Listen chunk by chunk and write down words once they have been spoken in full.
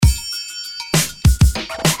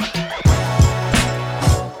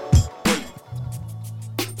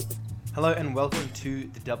Hello and welcome to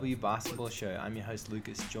the W Basketball Show. I'm your host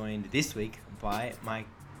Lucas, joined this week by my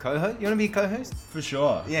co-host. You want to be a co-host? For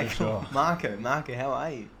sure. Yeah, for cool. sure. Marco, how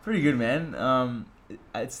are you? Pretty good, man.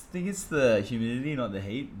 I think it's the humidity, not the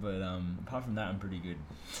heat, but apart from that, I'm pretty good.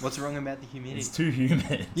 What's wrong about the humidity? It's too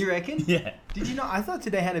humid. You reckon? Yeah. Did you know? I thought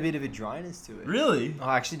today had a bit of a dryness to it. Really? Oh,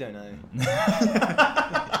 I actually don't know.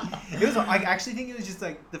 It was. I actually think it was just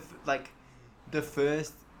like the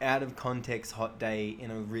first out of context hot day in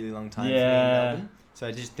a really long time for me in Melbourne. So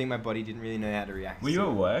I just think my body didn't really know how to react. Were you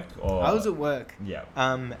at work? Or? I was at work. Yeah.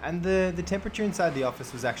 And the temperature inside the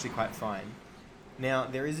office was actually quite fine. Now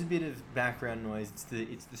there is a bit of background noise.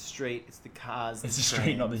 It's the street. It's the cars. It's the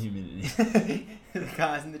street, not the humidity. The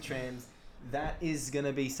cars and the trams. That is going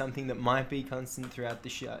to be something that might be constant throughout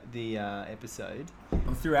the episode.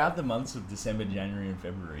 Throughout the months of December, January, and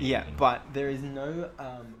February. Yeah, but there is no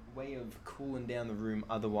way of cooling down the room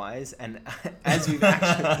otherwise. And as we've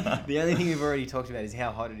actually, the only thing we've already talked about is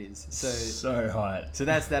how hot it is. So hot. So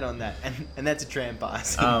that's that on that, and that's a tram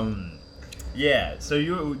pass. Yeah. So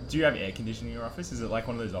do you have air conditioning in your office? Is it like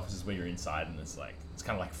one of those offices where you're inside and it's kind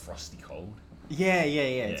of like frosty cold? Yeah.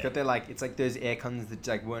 It's got their it's like those air cons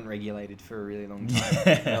that weren't regulated for a really long time.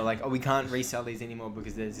 Yeah. They're like, oh, we can't resell these anymore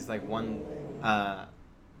because there's this one,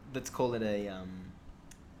 let's call it a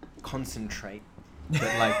concentrate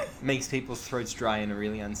that makes people's throats dry in a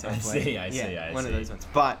really unsafe way. I see. One of those ones.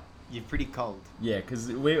 But you're pretty cold. Yeah, because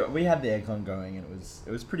we had the aircon going and it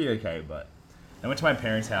was pretty okay, but I went to my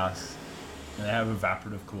parents' house and they have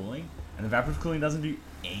evaporative cooling, and evaporative cooling doesn't do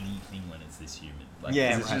anything when it's this humid.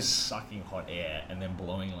 It's just sucking hot air and then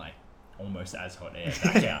blowing almost as hot air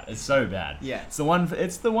back out. It's so bad. Yeah. It's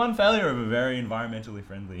the one failure of a very environmentally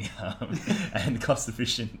friendly and cost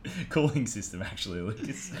efficient cooling system, actually,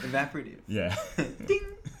 Lucas. Evaporative. Yeah. Ding.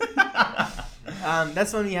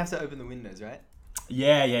 That's when you have to open the windows, right?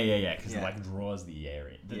 Yeah. Because it draws the air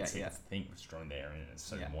in. Yeah. It's the thing that's drawing the air in, and it's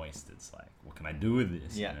so moist. It's like, what can I do with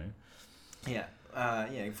this? Yeah. You know? Yeah.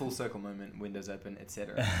 Full circle moment, windows open,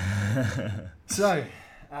 etc. So,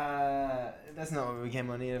 that's not what we came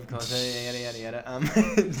on here, of course. Yada.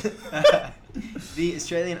 The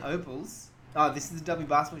Australian Opals. Oh, this is the W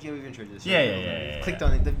Basketball Show. We've introduced. Yeah. Clicked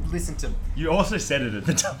on it. They've listened to. You also said it at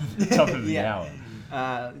the top of the hour.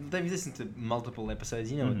 They've listened to multiple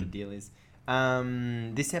episodes. You know what the deal is.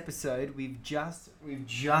 This episode, the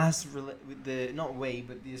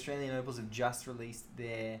Australian Opals have just released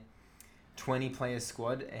their 20-player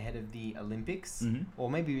squad ahead of the Olympics, or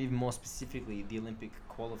maybe even more specifically, the Olympic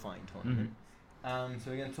qualifying tournament. So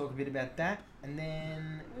we're going to talk a bit about that, and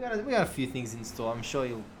then we got a few things in store. I'm sure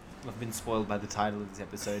you'll have been spoiled by the title of this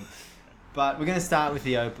episode, but we're going to start with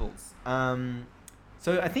the Opals.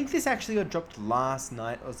 So I think this actually got dropped last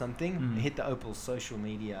night or something. It hit the Opals social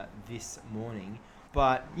media this morning.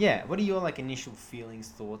 But yeah, what are your initial feelings,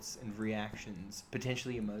 thoughts, and reactions,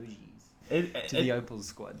 potentially emojis? To the Opals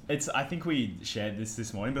squad. I think we shared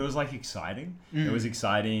this morning, but it was exciting. It was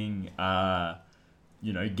exciting,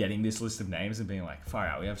 getting this list of names and being like, far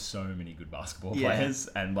out, we have so many good basketball players,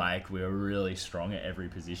 and we're really strong at every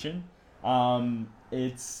position. I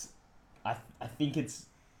think it's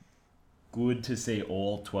good to see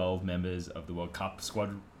all 12 members of the World Cup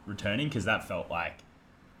squad returning, because that felt like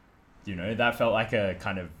a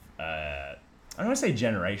kind of I don't want to say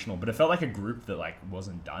generational, but it felt like a group that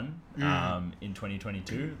wasn't done in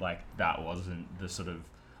 2022. That wasn't the sort of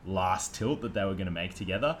last tilt that they were going to make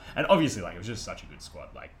together. And obviously, it was just such a good squad.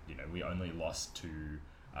 We only lost to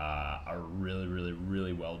a really, really,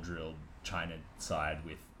 really well drilled China side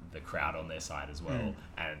with the crowd on their side as well.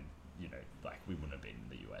 And we wouldn't have beaten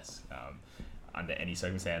the US under any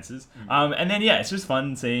circumstances. And then it's just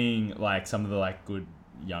fun seeing some of the good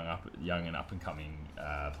young and up and coming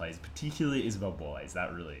players, particularly Isabel Boys.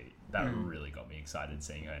 That really got me excited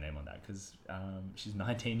seeing her name on that, because she's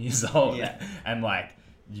 19 years old. And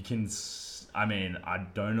you can, I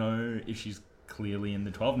don't know if she's clearly in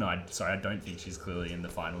the 12. No, I don't think she's clearly in the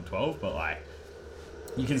final 12, but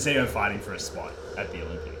you can see her fighting for a spot at the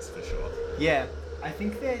Olympics for sure. Yeah, I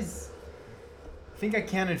think I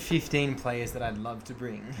counted 15 players that I'd love to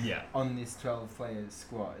bring on this 12 players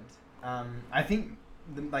squad. I think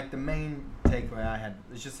the main takeaway I had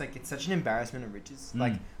was just it's such an embarrassment of riches.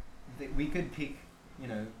 We could pick,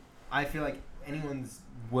 I feel like anyone's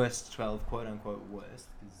worst 12, quote unquote worst,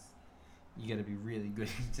 because you got to be really good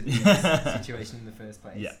to be in this situation in the first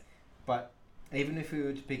place. Yeah. But even if we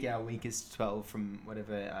were to pick our weakest 12 from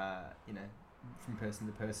whatever, from person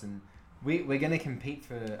to person, we're going to compete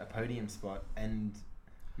for a podium spot, and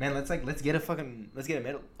man, let's get a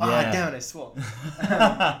medal. Yeah. Damn it, I swore.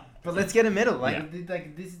 But let's get a medal.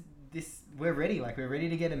 This we're ready. Like, we're ready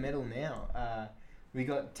to get a medal now. We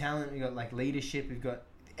got talent. We got like leadership. We've got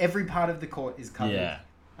every part of the court is covered. Yeah.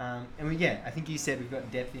 I think you said we've got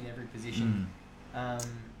depth in every position.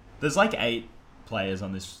 There's like 8 players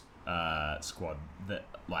on this squad that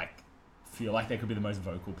like feel like they could be the most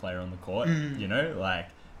vocal player on the court. You know, like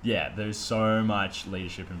there's so much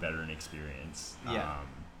leadership and veteran experience.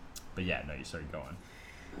 But sorry, go on.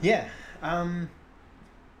 Yeah.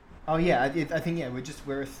 I think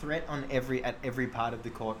we're a threat at every part of the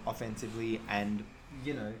court offensively, and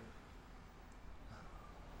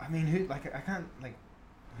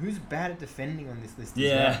who's bad at defending on this list?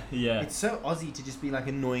 It's so Aussie to just be like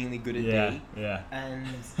annoyingly good at D. And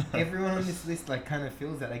everyone on this list like kind of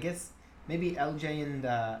feels that. I guess maybe LJ and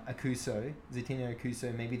Zitino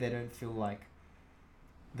Akuso, maybe they don't feel like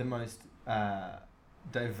the most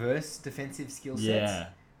diverse defensive skill sets.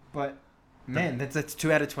 But man, that's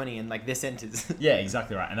 2 out of 20, and like they're centers. Yeah,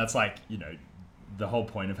 exactly right. And that's like, the whole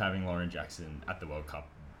point of having Lauren Jackson at the World Cup,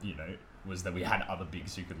 was that we had other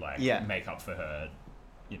bigs who could make up for her,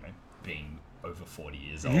 being over 40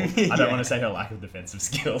 years old. I don't want to say her lack of defensive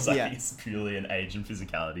skills. I think it's purely an age and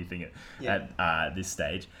physicality thing at this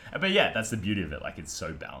stage. But that's the beauty of it. Like, it's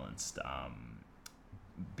so balanced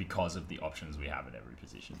because of the options we have at every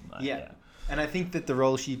position. And I think that the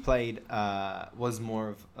role she played was more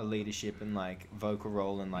of a leadership and like vocal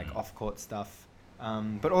role and like off-court stuff,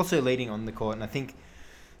 but also leading on the court. And I think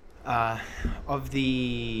of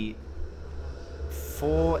the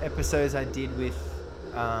 4 episodes I did with,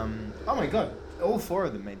 oh my god, all 4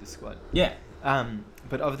 of them made the squad. Yeah.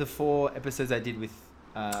 But of the 4 episodes I did with,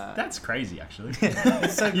 that's crazy, actually.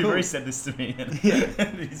 It's so cool. You've already said this to me, and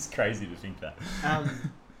it's crazy to think that.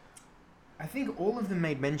 I think all of them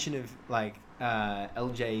made mention of like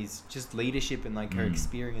LJ's just leadership and like her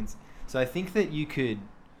experience. So I think that you could,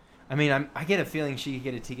 I get a feeling she could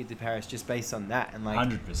get a ticket to Paris just based on that, and like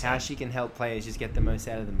 100%. How she can help players just get the most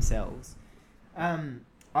out of themselves.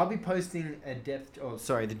 I'll be posting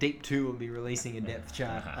the Deep 2 will be releasing a depth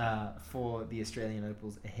chart for the Australian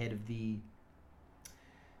Opals ahead of the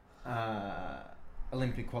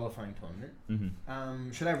Olympic qualifying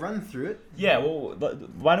tournament. Should I run through it? Yeah, well,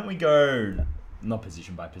 why don't we go not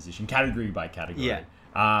position by position, category by category? Yeah.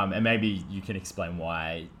 And maybe you can explain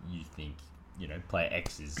why you think, player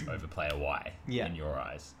X is over player Y in your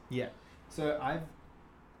eyes. Yeah. So I've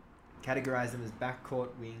categorized them as backcourt,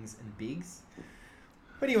 wings, and bigs.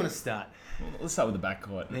 Where do you want to start? Well, let's start with the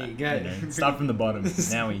backcourt. There you go. Start from the bottom.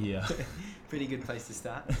 Now we're here. Pretty good place to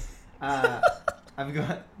start. I've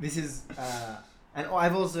got, this is, and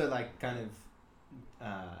I've also like kind of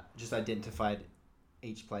just identified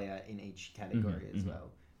each player in each category as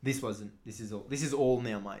well. This is all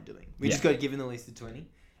now my doing. We just got given the list of 20,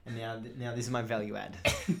 and now this is my value add.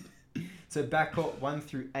 So backcourt 1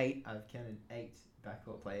 through 8, I've counted 8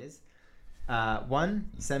 backcourt players.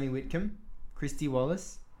 1, Sammy Whitcomb, Christy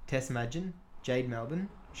Wallace, Tess Madgen, Jade Melbourne,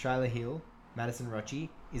 Shyla Hill, Madison Rochi,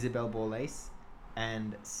 Isabel Borlase,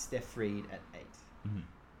 and Steph Reed at 8.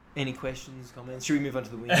 Any questions, comments? Should we move on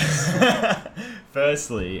to the wings?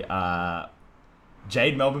 Firstly,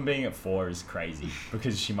 Jade Melbourne being at 4 is crazy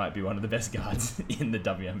because she might be one of the best guards in the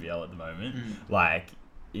WNBL at the moment. Like,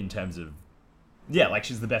 in terms of, like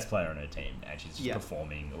she's the best player on her team and she's just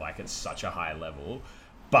performing like at such a high level.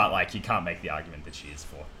 But like, you can't make the argument that she is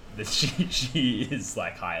 4th. That she is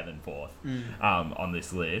like higher than 4th on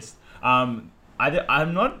this list. I'm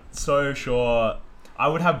not so sure. I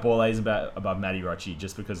would have Borlase above Maddie Rochi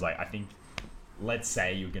just because, like, I think, let's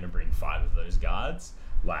say you're going to bring 5 of those guards,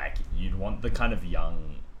 like, you'd want the kind of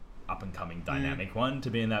young, up-and-coming, dynamic one to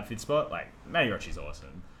be in that 5th spot. Like, Maddie Rochi's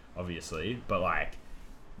awesome, obviously, but, like,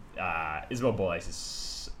 Isabel Borlase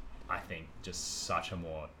is, I think, just such a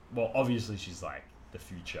more... Well, obviously she's, like, the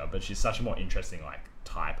future, but she's such a more interesting, like,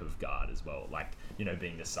 type of guard as well. Like,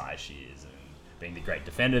 being the size she is and being the great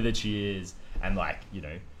defender that she is, and, like,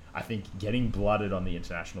 I think getting blooded on the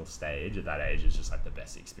international stage at that age is just like the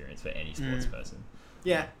best experience for any sports person.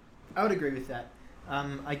 Yeah, I would agree with that.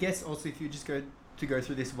 I guess also if you just go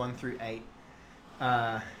through this 1 through 8,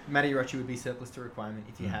 Maddie Rochi would be surplus to requirement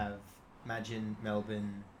if you have Madgen,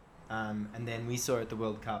 Melbourne, and then we saw at the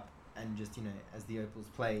World Cup, and just, as the Opals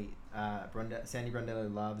play, Sandy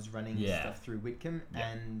Brondello loves running stuff through Whitcomb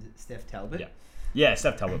and Steph Talbot. Yeah,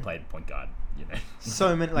 Steph Talbot played point guard,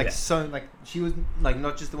 So many, she was like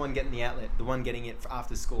not just the one getting the outlet, the one getting it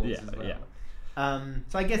after scores as well.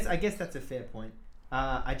 So I guess that's a fair point.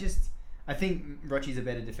 I think Rochi's a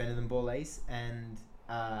better defender than Borlase, and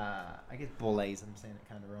I guess Borlase, I'm saying it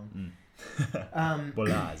kind of wrong.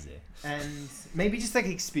 Borlase. And maybe just like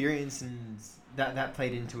experience and that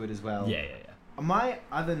played into it as well. My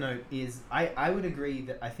other note is I would agree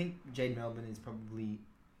that I think Jade Melbourne is probably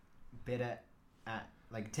better at,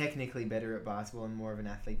 like, technically better at basketball and more of an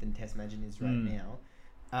athlete than Tess Madgen is right now.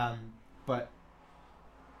 But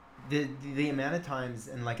the amount of times,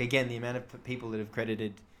 and, like, again, the amount of people that have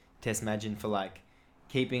credited Tess Madgen for, like,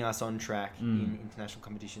 keeping us on track in international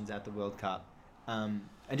competitions at the World Cup, and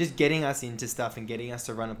just getting us into stuff and getting us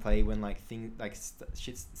to run a play when, like,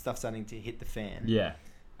 stuff's starting to hit the fan. Yeah.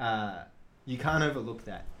 You can't overlook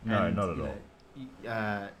that. No, and, not at all.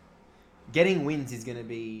 Getting wins is going to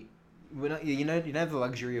be, you don't have the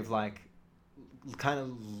luxury of, like, kind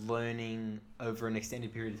of learning over an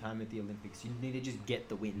extended period of time at the Olympics. You need to just get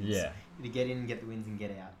the wins. Yeah. You need to get in, get the wins, and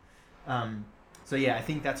get out. So yeah, I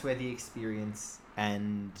think that's where the experience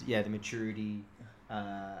and the maturity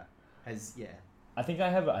has. Yeah. I think I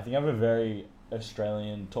have a very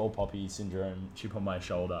Australian tall poppy syndrome chip on my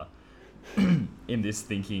shoulder in this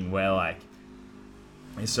thinking where, like,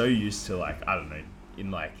 you're so used to, like, I don't know,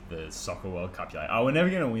 in, like, the soccer World Cup, you're like, oh, we're never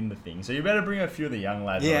going to win the thing, so you better bring a few of the young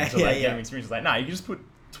lads on to, like, get experience. Like, nah, you can just put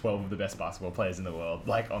 12 of the best basketball players in the world,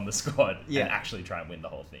 like, on the squad and actually try and win the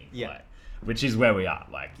whole thing. Yeah. Like, which is where we are.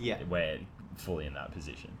 Like, we're fully in that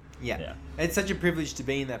position. Yeah. It's such a privilege to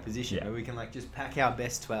be in that position where we can, like, just pack our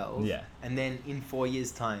best 12 and then in 4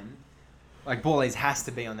 years' time, like, Ballers has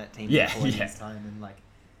to be on that team in 4 years' time, and, like,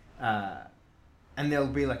 and there'll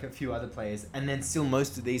be, like, a few other players, and then still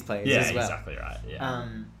most of these players as well. Yeah, exactly right.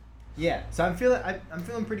 So I'm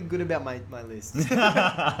feeling pretty good about my list.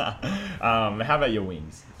 How about your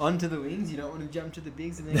wings? On to the wings. You don't want to jump to the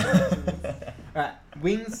bigs and then go on to the wings. All right,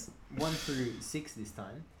 wings 1 through 6 this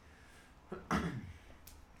time.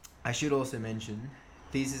 I should also mention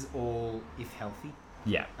these is all if healthy.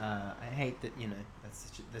 Yeah. I hate that,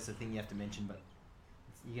 that's a thing you have to mention, but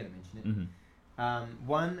you got to mention it.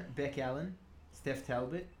 1, Beck Allen, Steph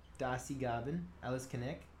Talbot, Darcy Garvin, Alice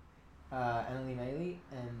Connect, Annalie Maley,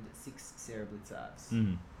 and 6, Sarah Blitzarves.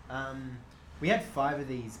 We had 5 of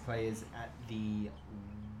these players at the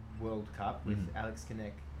World Cup, with Alex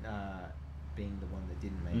Connect being the one that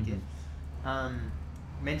didn't make it.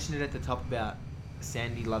 Mentioned it at the top about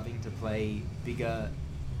Sandy loving to play bigger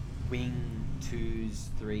wing 2s,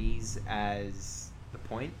 3s as the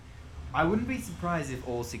point. I wouldn't be surprised if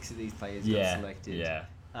all 6 of these players got selected. Yeah.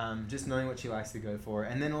 Just knowing what she likes to go for.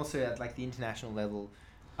 And then also at, like, the international level,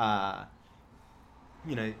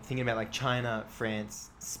 thinking about, like, China,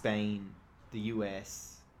 France, Spain, the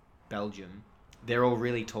US, Belgium, they're all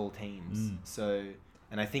really tall teams. So,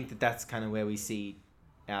 and I think that that's kind of where we see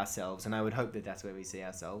ourselves, and I would hope that that's where we see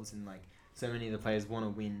ourselves, and, like, so many of the players want to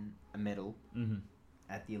win a medal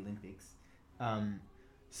at the Olympics.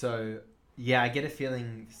 So, I get a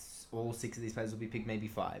feeling all 6 of these players will be picked, maybe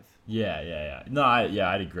 5. Yeah. No,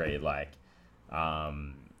 I'd agree. Like,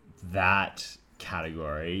 that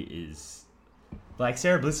category is, like,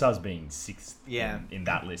 Sarah Blitzarves being 6th in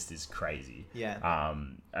that list is crazy. Yeah.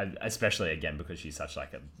 Especially, again, because she's such,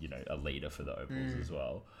 like, a leader for the Opals as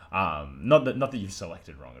well. Not that you've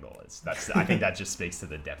selected wrong at all. I think that just speaks to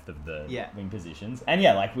the depth of the wing positions. And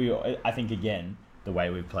I think, again, the way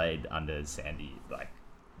we've played under Sandy, like,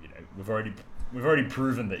 we've already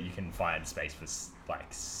proven that you can find space for, like,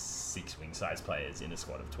 6 wing size players in a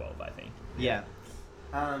squad of 12, I think. Yeah.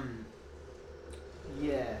 I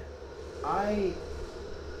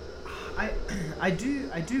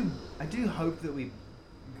do hope that we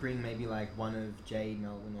bring maybe, like, one of Jade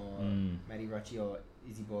Melbourne or Maddie Rochi or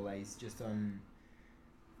Izzy Borlase just on.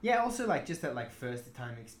 Yeah, also, like, just that, like, first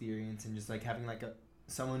time experience and just, like, having, like,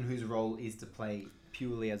 someone whose role is to play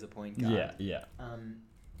purely as a point guard. Yeah.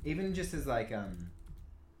 Even just as, like,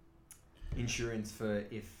 insurance for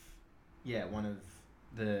if one of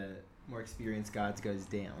the more experienced guards goes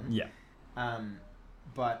down. Yeah.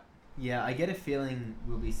 But I get a feeling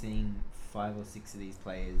we'll be seeing 5 or 6 of these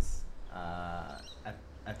players at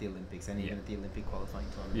the Olympics and even at the Olympic qualifying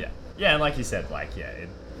tournament. Yeah, and like you said,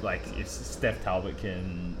 if Steph Talbot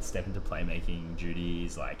can step into playmaking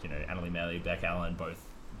duties, like, Annalie Maley, Beck Allen, both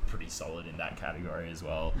pretty solid in that category as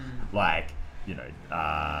well. Like, you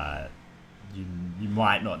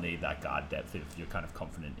might not need that guard depth if you're kind of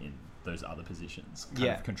confident in those other positions kind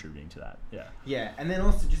of contributing to that. Yeah, and then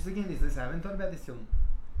also just looking at this list, I haven't thought about this till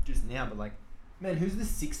just now, but, like, man, who's the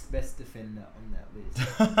 6th best defender on that list?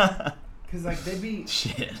 Because, like, they'd be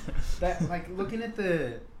shit. That, like, looking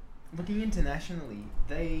internationally,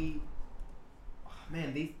 they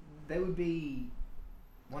would be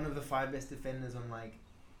one of the 5 best defenders on, like,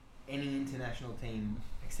 any international team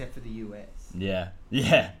except for the US. Yeah.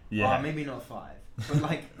 Oh, maybe not 5, but,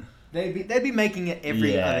 like, they'd be making it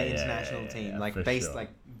every other international team, like, based sure. like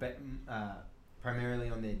primarily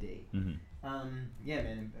on their D. Yeah,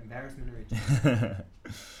 man, embarrassment of riches.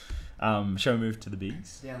 Shall we move to the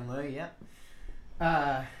bigs? Down low, yeah.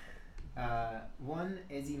 One,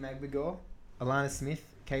 Ezzy Magbagor, Alana Smith,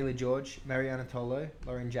 Kayla George, Mariana Tolo,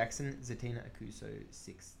 Lauren Jackson, Zatina Akuso,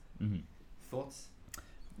 6th. Thoughts?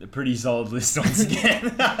 A pretty solid list once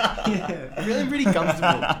again. Yeah, feeling pretty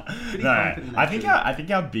comfortable. Confident, I think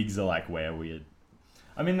our bigs are like where we're.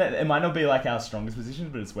 I mean, it might not be like our strongest positions,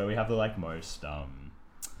 but it's where we have the like most. I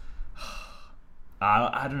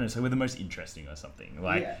don't know. So we're the most interesting or something.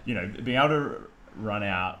 Like being able to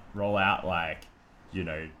roll out like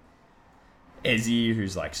Ezzy,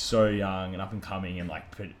 who's like so young and up and coming, and like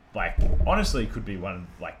honestly could be one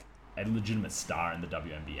like a legitimate star in the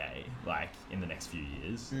WNBA like in the next few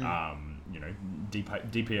years.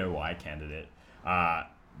 DPOY candidate.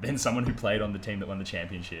 Then someone who played on the team that won the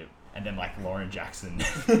championship, and then like Lauren Jackson,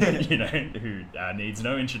 who needs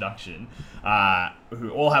no introduction.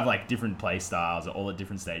 Who all have like different play styles, all at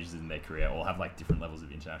different stages in their career, all have like different levels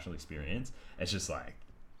of international experience. It's just like.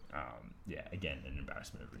 Again, an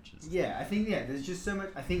embarrassment of riches. Yeah, I think there's just so much.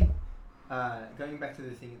 I think going back to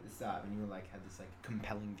the thing at the start when you were like had this like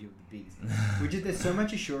compelling view of the bigs, which is there's so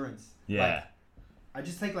much assurance. Yeah. Like, I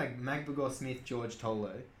just take like Magbagor, Smith, George,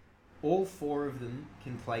 Tolo, all 4 of them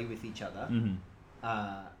can play with each other,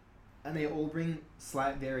 and they all bring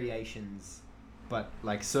slight variations, but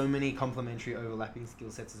like so many complementary overlapping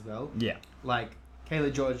skill sets as well. Yeah. Like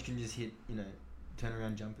Kayla George can just hit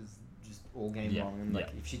turnaround jumpers. All game long, and like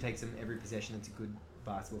if she takes them every possession, it's a good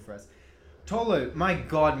basketball for us. Tolo, my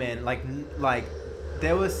god, man, like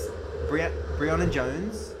there was Brianna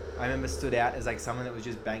Jones. I remember stood out as like someone that was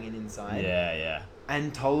just banging inside. Yeah.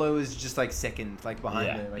 And Tolo was just like second, like behind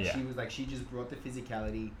her. Like she was like she just brought the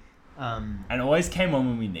physicality. And always came on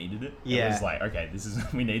when we needed it. Yeah. It was like, okay,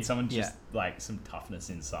 we need someone just like some toughness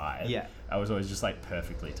inside. Yeah. I was always just like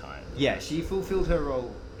perfectly timed. Yeah, she fulfilled her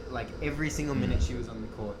role like every single minute she was on the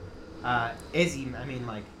court. Ezzy, I mean,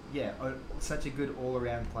 such a good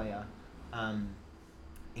all-around player.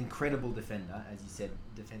 Incredible defender, as you said,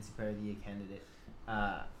 Defensive Player of the Year candidate.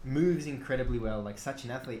 Moves incredibly well, like such an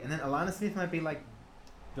athlete. And then Alana Smith might be like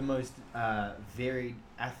the most varied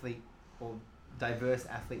athlete or diverse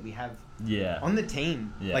athlete we have on the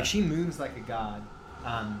team. Yeah. Like she moves like a guard.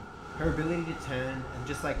 Her ability to turn and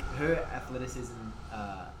just like her athleticism.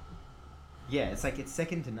 It's like it's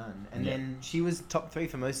second to none. And then she was top 3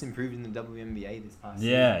 for most improved in the WNBA this past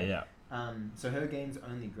season. Yeah. So her game's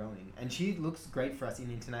only growing. And she looks great for us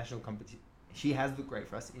in international competition. She has looked great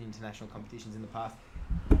for us in international competitions in the past.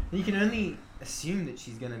 And you can only assume that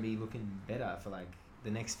she's going to be looking better for like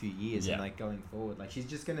the next few years and like going forward. Like she's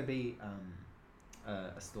just going to be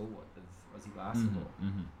a stalwart of Aussie basketball.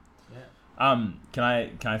 Yeah. Can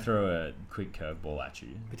I throw a quick curveball at you?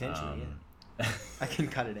 Potentially, yeah. I can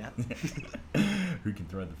cut it out. Who can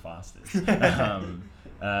throw the fastest?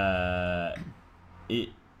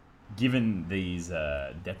 Given these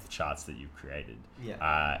depth charts that you've created,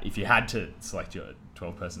 if you had to select your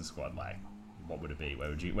 12-person squad, like what would it be? Where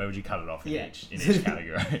would you cut it off in each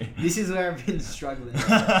category? This is where I've been struggling.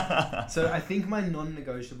 So I think my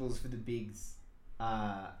non-negotiables for the bigs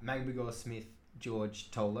are Magbagor, Smith,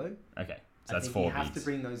 George, Tolo. Okay. So that's 4 you bigs. have to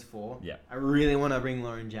bring those 4. Yeah. I really want to bring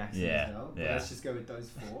Lauren Jackson as well. But yeah. let's just go with those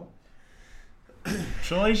 4.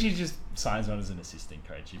 Surely she just signs on as an assistant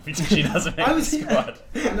coach if she doesn't make the squad.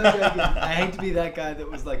 I'm not joking. I hate to be that guy that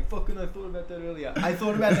was like, fucking I thought about that earlier. I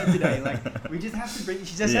thought about that today. Like, we just have to bring...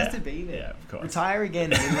 She just has to be there. Yeah, of course. Retire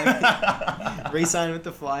again and then, like, re-sign with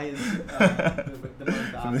the Flyers the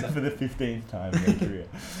month after. For the 15th time in her career.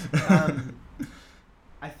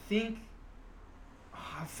 I think...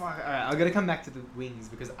 Fuck. All right, I've got to come back to the wings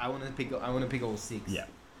because I want to pick all 6. Yeah.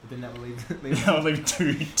 But then that will leave that will leave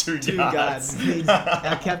two guards.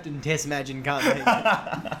 Our captain Tess Madgen can't make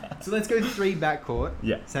it. So let's go 3 backcourt.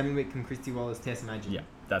 Yeah. Sammy Whitcomb, Christy Wallace, Tess Madgen. Yeah,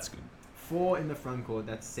 that's good. 4 in the front court.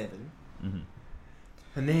 That's 7. Mm-hmm.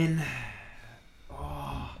 And then,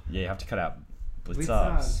 you have to cut out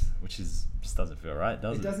Blitzarves, which just doesn't feel right,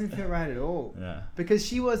 does it? It doesn't feel right at all. Yeah. Because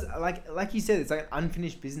she was like you said, it's like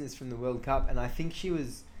unfinished business from the World Cup, and I think she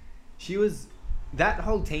was. That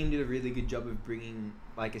whole team did a really good job of bringing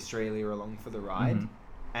like Australia along for the ride,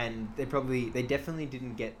 and they definitely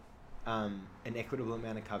didn't get an equitable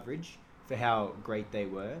amount of coverage for how great they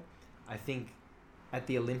were. I think at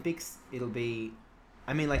the Olympics it'll be,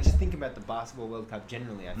 I mean, like just think about the Basketball World Cup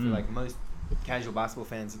generally. I feel like most casual basketball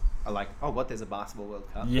fans are like, oh, what? There's a Basketball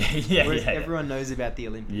World Cup. Whereas everyone knows about the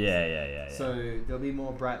Olympics. Yeah. So there'll be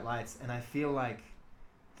more bright lights, and I feel like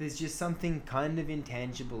there's just something kind of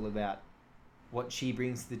intangible about what she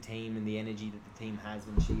brings to the team and the energy that the team has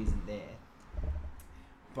when she isn't there.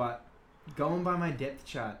 But going by my depth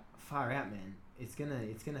chart, far out, man. It's gonna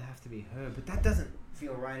have to be her. But that doesn't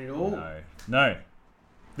feel right at all. No.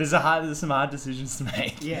 There's some hard decisions to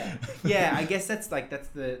make. Yeah. I guess that's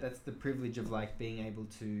the privilege of like being able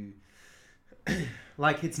to.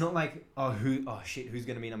 Like it's not like who's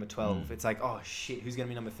gonna be number 12? It's like who's gonna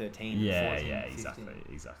be number 13? Yeah, 14, yeah, 15?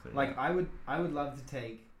 exactly. Like I would love to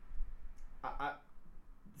take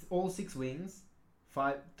all 6 wings,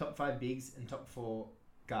 top 5 bigs and top 4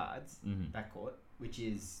 guards backcourt, which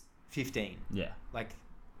is 15. Yeah. Like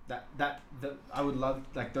that I would love,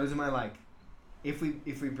 like those are my like if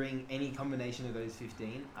we bring any combination of those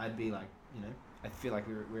 15, I'd be like, I feel like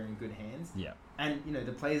we're in good hands. Yeah. And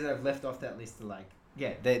the players that I've left off that list are like,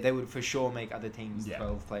 they would for sure make other teams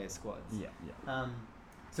 12-player squads. Yeah.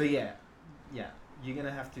 So yeah, you're gonna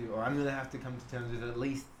have to, or I'm gonna have to come to terms with at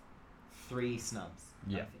least 3 snubs.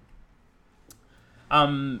 Yeah. I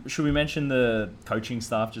think. Should we mention the coaching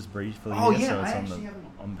staff just briefly? Oh here, yeah, so it's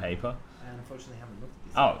on paper. I unfortunately haven't looked at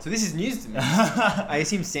this. Oh, so this is news to me. I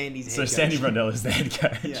assume Sandy's head coach. So Sandy Brundell is the head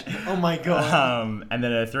coach. Yeah. Oh my god. And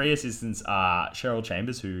then the 3 assistants are Cheryl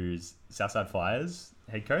Chambers, who's Southside Flyers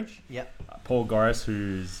head coach. Yep. Paul Goris,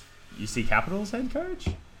 who's UC Capitals head coach.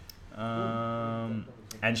 And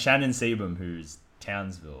Shannon Seabum, who's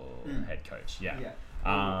Townsville head coach. Yeah.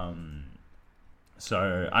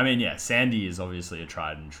 So I mean, Sandy is obviously a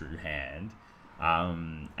tried and true hand.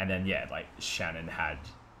 And then like Shannon had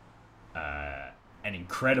an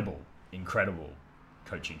incredible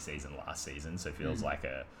coaching season last season, so it feels like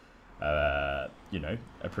a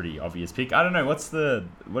pretty obvious pick. I don't know,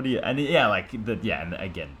 and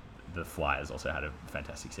again the Flyers also had a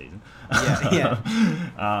fantastic season. I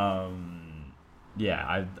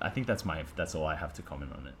think that's all I have to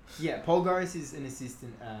comment on it. Yeah, Paul Goris is an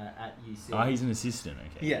assistant at UC. Oh, he's an assistant.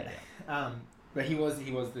 Okay. Yeah. But he was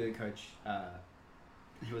the coach.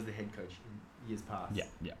 He was the head coach in years past. Yeah.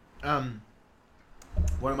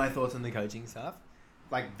 What are my thoughts on the coaching staff?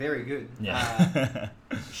 Like, very good. Yeah.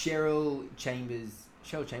 Cheryl Chambers.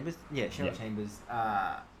 Yeah, Cheryl Chambers.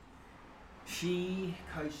 She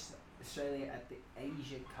coached Australia at the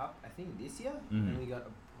Asia Cup, I think, this year, and we got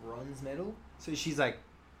a bronze medal. So she's like,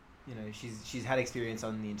 she's had experience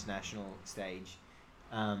on the international stage.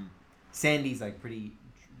 Sandy's like pretty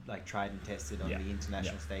like tried and tested on the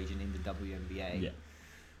international stage and in the WNBA. Yeah.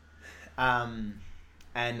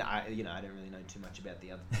 And I don't really know too much about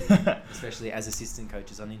the other two, especially as assistant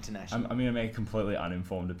coaches on international. I'm going to make a completely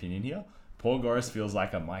uninformed opinion here. Paul Goris feels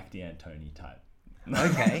like a Mike D'Antoni type.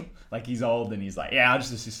 Okay. Like he's old and he's like, I'll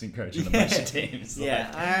just assistant coach on a bunch of teams.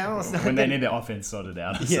 When they need their offense sorted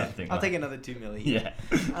out or something. I'll take another $2 million. Yeah.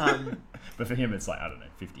 But for him, it's like, I don't know,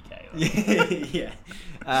 $50K.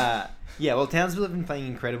 Yeah. Well, Townsville have been playing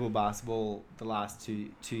incredible basketball the last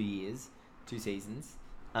two seasons.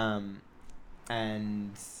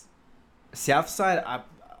 And Southside,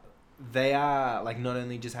 they are like not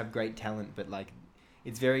only just have great talent, but like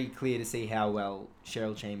it's very clear to see how well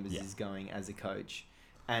Cheryl Chambers is going as a coach.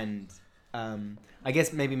 And I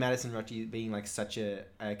guess maybe Madison Rochi being like such a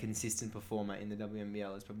consistent performer in the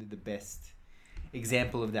WNBL is probably the best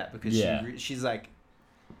example of that, because she's like,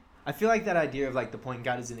 I feel like that idea of like the point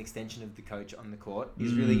guard is an extension of the coach on the court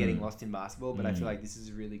is really getting lost in basketball, but I feel like this is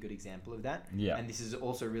a really good example of that. Yeah. And this is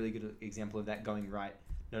also a really good example of that going right,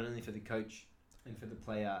 not only for the coach and for the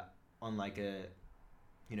player on like a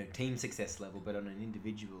team success level, but on an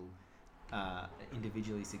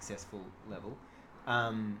individually successful level.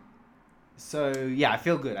 So yeah, I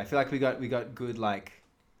feel good. I feel like we got good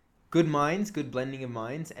good minds, good blending of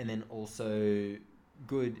minds, and then also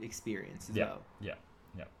good experience as well. Yeah.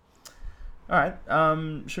 All right.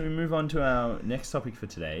 Should we move on to our next topic for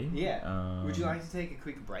today? Yeah. Would you like to take a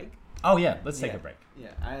quick break? Oh yeah, let's take a break.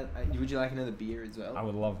 Yeah. Would you like another beer as well? I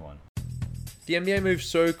would love one. The NBA moves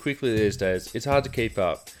so quickly these days, it's hard to keep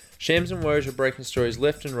up. Shams and Woj are breaking stories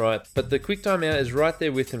left and right, but the Quick Time Out is right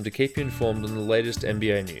there with them to keep you informed on the latest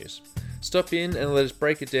NBA news. Stop in and let us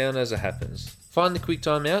break it down as it happens. Find the Quick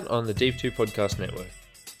Time Out on the Deep 2 Podcast Network.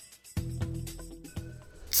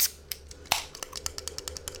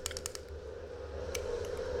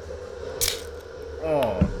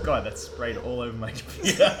 Oh god, that sprayed all over my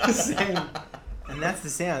computer. And that's the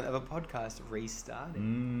sound of a podcast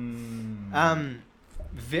restarting.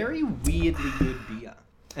 Very weirdly good beer.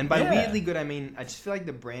 And by weirdly good, I mean, I just feel like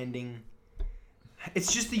the branding...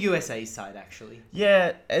 It's just the USA side, actually.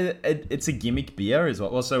 Yeah, it's a gimmick beer as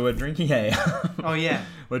well. Well, so we're drinking a... Oh, yeah.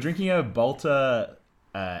 We're drinking a Balta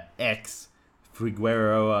X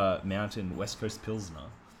Figueroa Mountain West Coast Pilsner,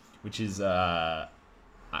 which is, I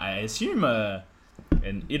assume, a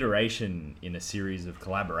an iteration in a series of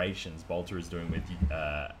collaborations Bolter is doing with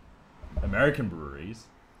American breweries,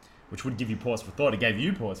 which would give you pause for thought. It gave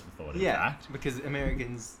you pause for thought, in fact. Because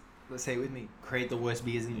Americans, let's say it with me, create the worst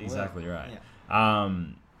beers in the world. Exactly right. Yeah.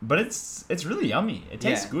 But it's really yummy. It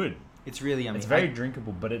tastes good. It's really yummy. It's very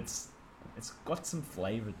drinkable, but it's got some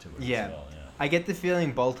flavor to it as well. Yeah. I get the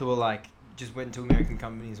feeling Bolter were like, just went to American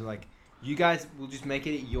companies were like, you guys will just make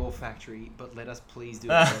it at your factory, but let us please do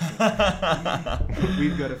it.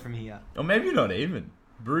 We've got it from here. Or maybe not even.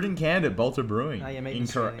 Brewed and canned at Bolter Brewing in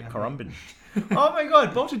Currumbin. Oh my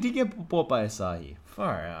god, Bolter did get bought by Asahi.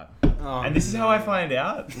 Far out. Oh, and this is how I find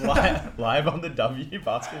out. Live on the W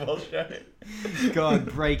basketball show.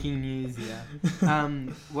 God, breaking news here.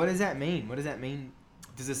 What does that mean?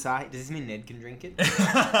 Does this mean Ned can drink it?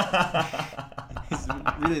 It's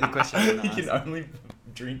really the question I'm He can only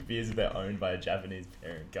drink beers if they're owned by a Japanese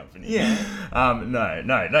parent company. Yeah.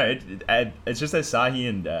 No. It's just Asahi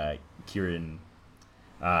and Kirin,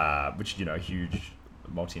 which, huge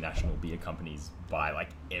multinational beer companies buy like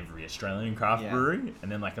every Australian craft brewery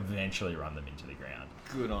and then like eventually run them into the ground.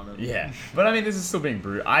 Good on them. Yeah. But I mean, this is still being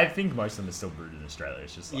brewed. I think most of them are still brewed in Australia.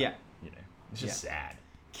 It's just like, it's just sad.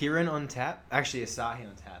 Kirin on tap? Actually, Asahi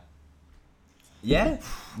on tap. Yeah?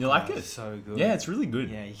 You like it? So good. Yeah, it's really good.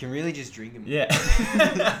 Yeah, you can really just drink them. Yeah.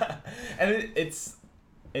 And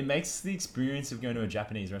it makes the experience of going to a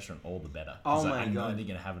Japanese restaurant all the better. Oh my I know God. they're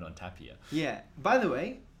going to have it on tap here. Yeah. By the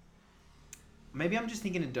way, maybe I'm just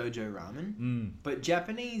thinking of Dojo Ramen, but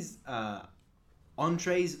Japanese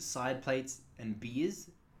entrees, side plates, and beers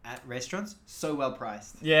at restaurants, so well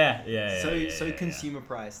priced. So consumer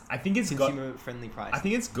priced. I think it's consumer friendly price. I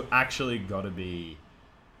think it's actually got to be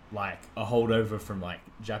like a holdover from like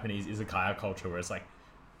Japanese izakaya culture, where it's like,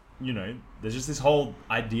 there's just this whole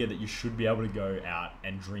idea that you should be able to go out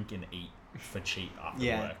and drink and eat for cheap after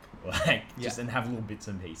work, like and have little bits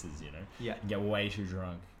and pieces, Yeah. And get way too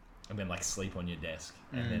drunk. And then like sleep on your desk,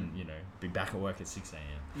 and then be back at work at 6 a.m.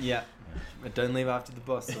 Yeah, but don't leave after the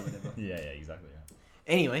boss or whatever. yeah, exactly. Yeah.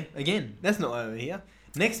 Anyway, again, that's not why we're here.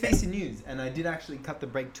 Next piece of news, and I did actually cut the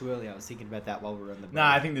break too early. I was thinking about that while we were on the break.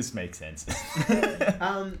 Nah, I think this makes sense.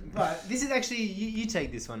 But this is actually you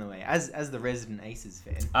take this one away as the resident Aces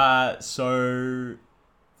fan. So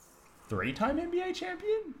 3-time NBA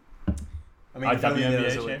champion. I mean,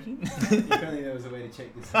 WNBA champion. If only there was a way to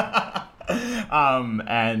check this out.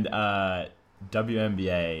 And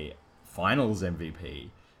WNBA Finals MVP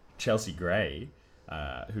Chelsea Gray,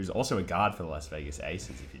 who's also a guard for the Las Vegas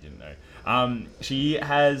Aces, if you didn't know. She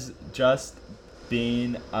has just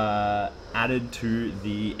been added to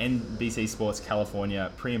the NBC Sports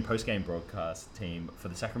California pre- and post-game broadcast team for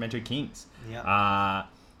the Sacramento Kings. Yeah.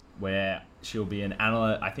 Where she'll be an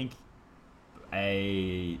analyst, I think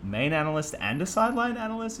a main analyst and a sideline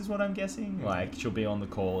analyst is what I'm guessing. Mm-hmm. Like, she'll be on the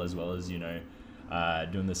call as well as,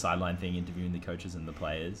 doing the sideline thing, interviewing the coaches and the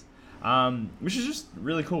players. Which is just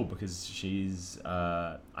really cool because she's,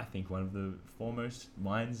 I think, one of the foremost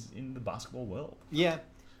minds in the basketball world. Yeah,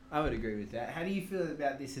 I would agree with that. How do you feel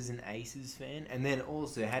about this as an Aces fan? And then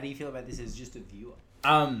also, how do you feel about this as just a viewer?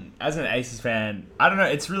 As an Aces fan, I don't know,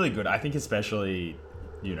 it's really good. I think especially,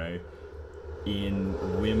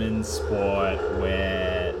 in women's sport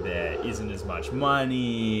where there isn't as much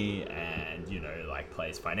money and,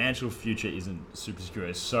 players' financial future isn't super secure,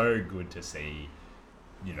 it's so good to see,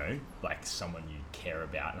 someone you care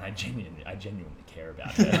about, and I genuinely care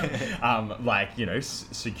about her,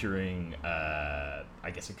 securing, I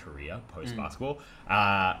guess, a career post-basketball.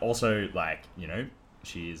 Also,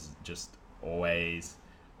 she is just always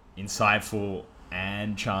insightful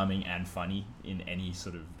and charming and funny in any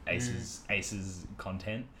sort of Aces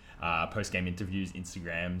content, post-game interviews,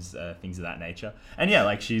 Instagrams, things of that nature. And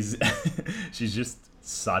yeah, she's she's just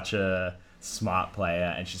such a smart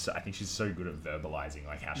player, and I think she's so good at verbalizing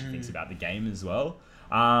how she thinks about the game as well.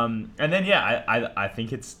 And then I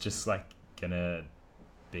think it's just gonna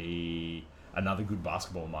be another good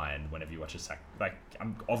basketball mind whenever you watch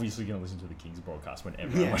I'm obviously going to listen to the Kings broadcast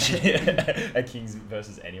whenever I'm watching a Kings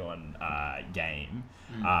versus anyone game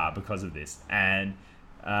because of this. And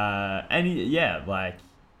I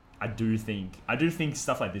do think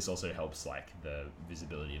stuff like this also helps the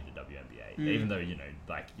visibility of the WNBA, even though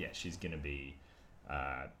she's going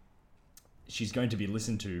to be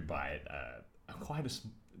listened to by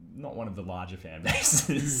not one of the larger fan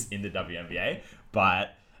bases in the WNBA,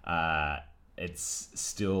 but it's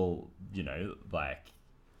still,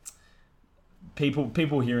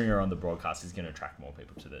 people hearing her on the broadcast is going to attract more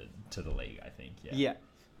people to the league, I think. Yeah.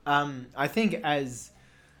 I think as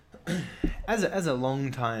a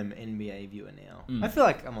long time NBA viewer now, I feel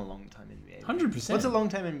like I'm a long time NBA viewer. 100%. What's a long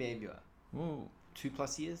time NBA viewer? Well,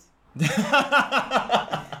 2+ years.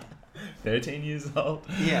 13 years old.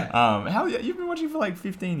 Yeah. How you've been watching for like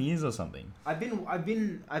 15 years or something?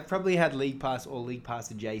 I've probably had League Pass or League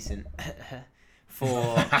Pass adjacent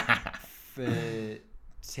for 10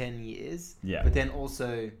 years. Yeah. But then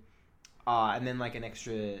also, and then like an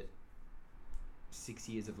extra 6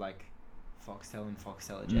 years of like Foxtel and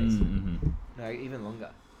Foxtel adjacent. Mm-hmm. No, even longer.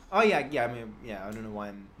 Oh yeah. I mean, yeah. I don't know why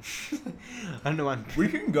I'm. I don't know why I'm. We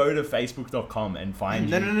can go to facebook.com and find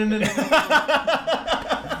No.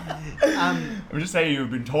 I'm just saying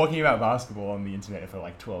you've been talking about basketball on the internet for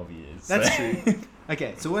like 12 years. That's true.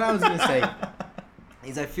 Okay, so what I was gonna say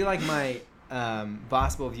is I feel like my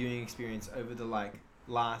basketball viewing experience over the like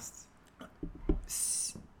last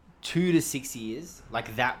 2 to 6 years,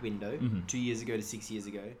 like that window, 2 years ago to 6 years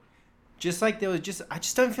ago, just like I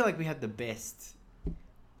just don't feel like we had the best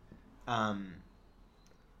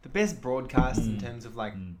broadcast in terms of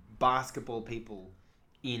like basketball people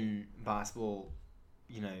in basketball,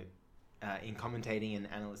 you know, in commentating and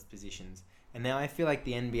analyst positions. And now I feel like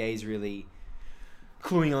the NBA is really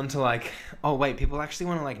cluing on to like, oh wait, people actually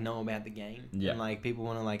want to like know about the game. Yeah. And like people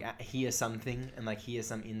want to like hear something and like hear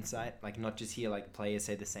some insight, like not just hear like players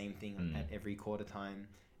say the same thing at every quarter time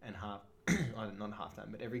and not half time,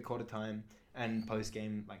 but every quarter time and post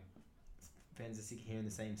game, like fans are sick of hearing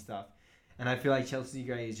the same stuff. And I feel like Chelsea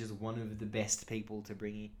Gray is just one of the best people to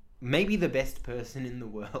bring in, maybe the best person in the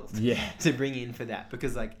world to bring in for that.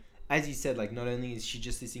 Because like, as you said, like not only is she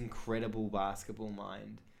just this incredible basketball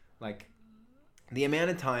mind, like the amount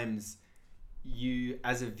of times you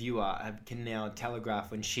as a viewer can now telegraph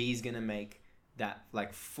when she's going to make that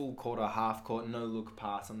like full court or half court no look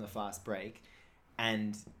pass on the fast break.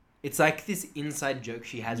 And it's like this inside joke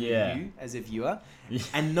she has with you as a viewer.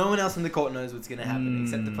 And no one else on the court knows what's going to happen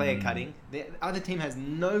except the player cutting. The other team has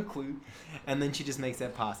no clue. And then she just makes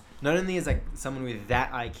that pass. Not only is like someone with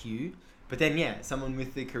that IQ, but then, someone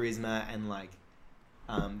with the charisma and like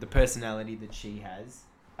the personality that she has.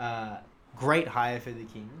 Great hire for the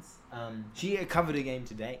Kings. She covered a game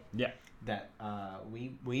today. Yeah. That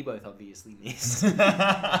we both obviously missed.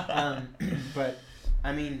 But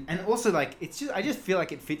I mean, and also like I just feel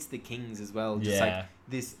like it fits the Kings as well. Just like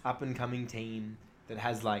this up and coming team that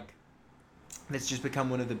has like that's just become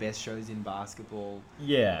one of the best shows in basketball.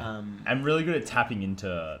 Yeah. I'm really good at tapping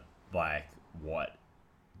into like what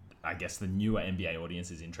I guess the newer NBA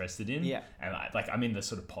audience is interested in. Yeah. And I mean the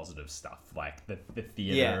sort of positive stuff, like the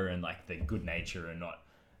theater and like the good nature and not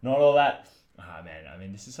all that. Man, I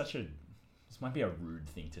mean this might be a rude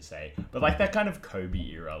thing to say, but like that kind of Kobe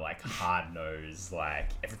era, like hard nosed,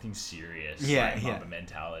 like everything's serious, Mamba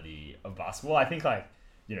mentality of basketball. I think like,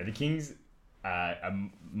 you know, the Kings are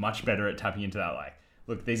much better at tapping into that. Like,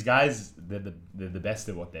 look, they're the best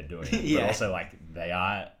at what they're doing, but also like they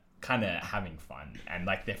are kind of having fun and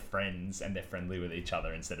like they're friends and they're friendly with each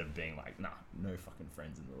other instead of being like, nah, no fucking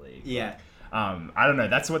friends in the league. Yeah. Like, I don't know.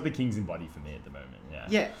 That's what the Kings embody for me at the moment. Yeah.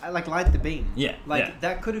 Yeah. I like light the beam. Yeah. Like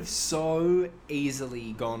that could have so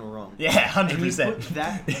easily gone wrong. Yeah. 100%.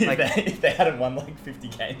 That like if they hadn't won like 50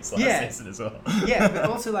 games last season as well. Yeah. But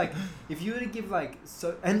also like if you were to give like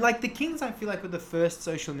and like the Kings, I feel like were the first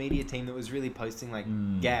social media team that was really posting like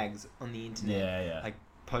gags on the internet. Yeah. Like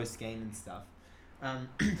post game and stuff.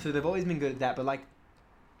 So they've always been good at that, but like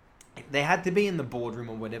they had to be in the boardroom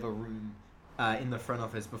or whatever room in the front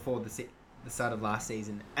office before the start of last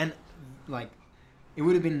season, and like it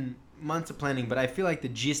would have been months of planning. But I feel like the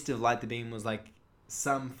gist of Light the Beam was like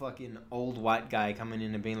some fucking old white guy coming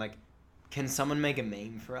in and being like, "Can someone make a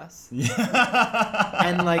meme for us?"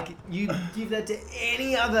 And like you give that to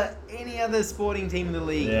any other sporting team in the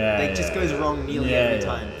league, it just goes wrong nearly every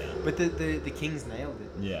time. But the Kings nailed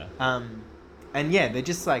it. Yeah. And they're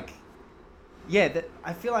just like,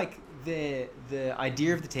 I feel like the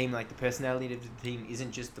idea of the team, like the personality of the team,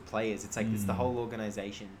 isn't just the players. It's like it's the whole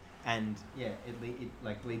organization, and it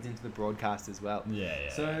like bleeds into the broadcast as well. Yeah.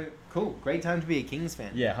 So cool, great time to be a Kings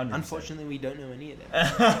fan. Yeah, 100%. Unfortunately, we don't know any of them.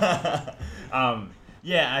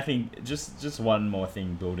 I think just one more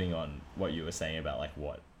thing, building on what you were saying about like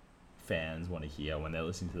what fans want to hear when they're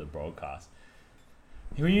listening to the broadcast.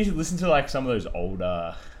 When you listen to like some of those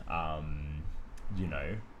older, you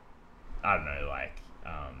know, I don't know, like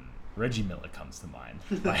Reggie Miller comes to mind.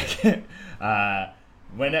 Like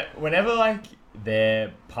whenever like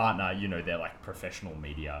their partner, you know, their like professional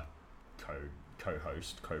media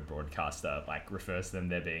co-host, co-broadcaster, like refers to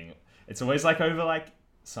them, it's always like over like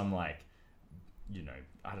some like, you know,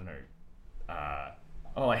 I don't know,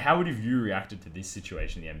 like how would have you reacted to this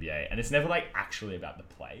situation in the NBA? And it's never like actually about the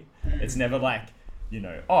play. It's never like,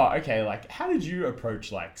 like how did you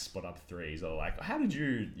approach like spot up threes, or like how did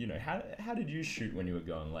you how did you shoot when you were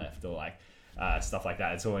going left, or like stuff like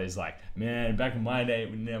that. It's always like, man, back in my day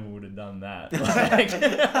we never would have done that. Like,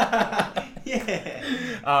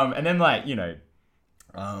 yeah. And then like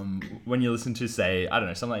when you listen to, say, I don't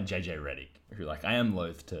know, someone like JJ Redick, who like I am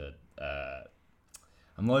loath to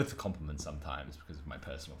compliment sometimes because of my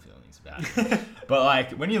personal feelings about it. But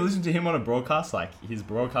like when you listen to him on a broadcast, like his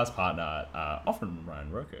broadcast partner, often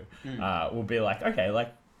Ryan Rocco, will be like, okay,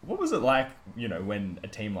 like what was it like, when a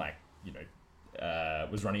team like,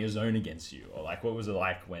 was running a zone against you, or like what was it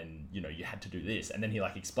like when you had to do this, and then he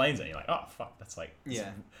like explains it and you're like, oh fuck, that's like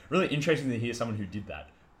really interesting to hear someone who did that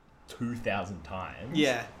 2,000 times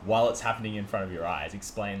while it's happening in front of your eyes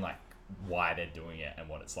explain like why they're doing it and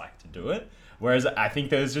what it's like to do it. Whereas I think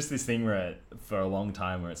there's just this thing where for a long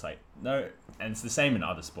time where it's like, no, and it's the same in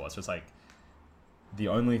other sports, where it's like the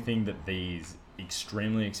only thing that these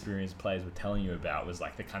extremely experienced players were telling you about was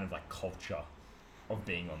like the kind of like culture of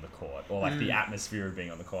being on the court, or like the atmosphere of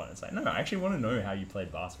being on the court. And it's like, no, I actually want to know how you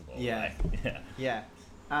played basketball.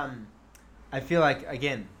 I feel like,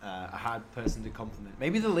 again, a hard person to compliment,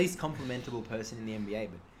 maybe the least complimentable person in the NBA,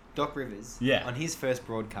 but Doc Rivers, on his first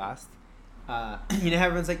broadcast, how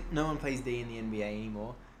everyone's like, no one plays D in the NBA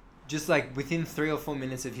anymore. Just like within 3 or 4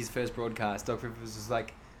 minutes of his first broadcast, Doc Rivers was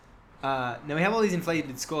like, now we have all these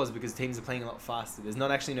inflated scores because teams are playing a lot faster. There's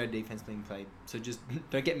not actually no defense being played, so just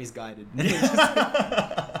don't get misguided. And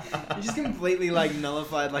it just completely like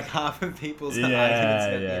nullified like half of people's arguments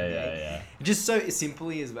about the NBA. Just so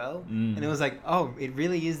simply as well, and it was like, oh, it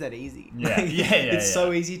really is that easy. It's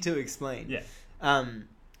so easy to explain.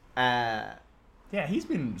 He's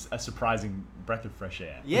been a surprising breath of fresh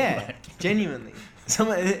air. Genuinely.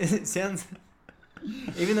 It sounds.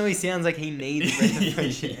 Even though he sounds like he needs a breath of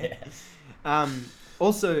fresh air.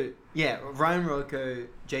 Also, Ryan Rocco,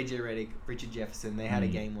 JJ Redick, Richard Jefferson, they had a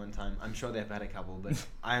game one time. I'm sure they've had a couple, but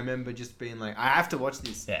I remember just being like, I have to watch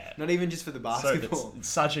this. Not even just for the basketball. So it's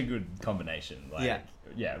such a good combination. Like,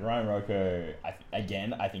 Ryan Rocco,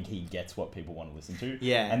 I think he gets what people want to listen to.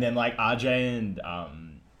 And then like RJ and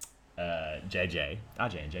JJ.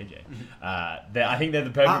 I think they're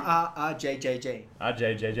the perfect... RJJJ.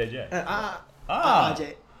 RJJJ.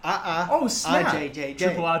 RJ. Oh, snap. RJJJ.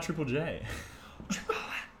 Triple R, Triple J.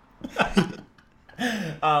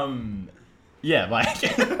 Like...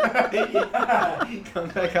 Come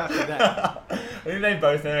back after that. I think they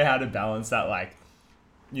both know how to balance that, like,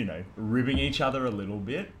 ribbing each other a little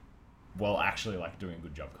bit while actually, like, doing a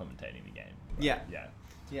good job commentating the game.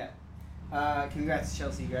 Congrats,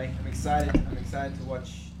 Chelsea Gray. I'm excited to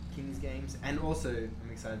watch Kings games, and also I'm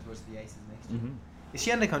excited to watch the Aces next year. Is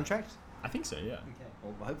she under contract? I think so, yeah. Okay,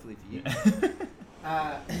 well, hopefully for you.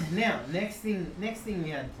 Now, next thing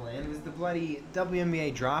we had planned was the bloody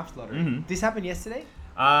WNBA draft lottery. This happened yesterday?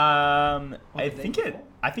 I think it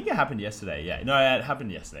happened yesterday, yeah. No, it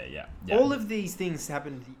happened yesterday, yeah. All of these things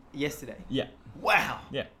happened yesterday? Yeah. Wow.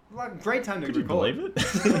 Yeah. Like, great time to record. Could you believe it?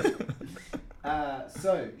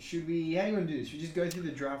 So, how do you want to do this? Should we just go through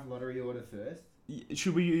the draft lottery order first?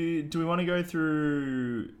 Do we want to go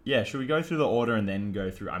through... Yeah, should we go through the order and then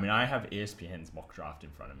go through... I mean, I have ESPN's mock draft in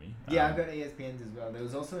front of me. Yeah, I've got ESPN's as well. There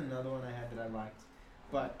was also another one I had that I liked.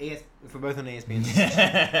 But if we're both on ESPN,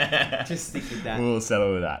 just stick with that. We'll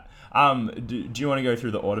settle with that. Do you want to go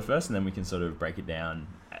through the order first, and then we can sort of break it down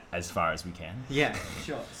as far as we can? Yeah,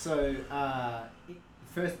 sure. So,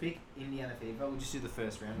 first pick, Indiana Fever. We'll just do the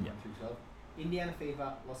first round, 1 through 12. Indiana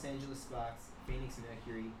Fever, Los Angeles Sparks, Phoenix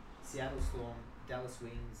Mercury, Seattle Storm, Dallas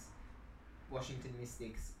Wings, Washington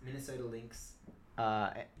Mystics, Minnesota Lynx,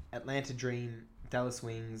 Atlanta Dream, Dallas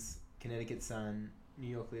Wings, Connecticut Sun, New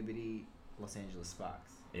York Liberty, Los Angeles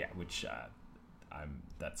Sparks. Yeah, which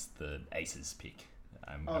that's the Aces pick.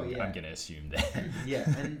 I'm going to assume that. Yeah,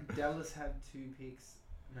 and Dallas have 2 picks.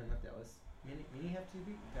 No, not Dallas. Mini have 2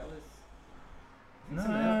 picks. Dallas.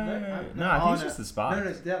 No, I think it's just the Sparks.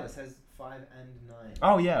 No, Dallas has 5 and 9.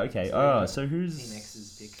 Oh yeah, okay. So who's Team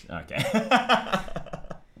X's pick? Okay.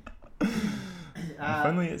 If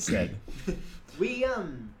only it said. We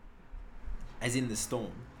as in the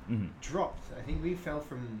Storm, dropped. I think we fell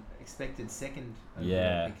from expected 2nd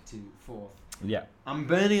overall pick to 4th. Yeah. I'm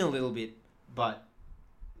burning a little bit, but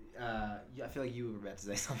I feel like you were about to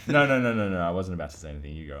say something. No. I wasn't about to say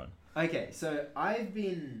anything. You go on. Okay, so I've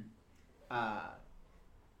been.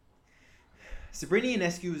 Sabrina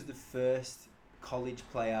Ionescu was the first college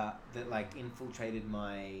player that like infiltrated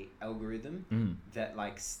my algorithm that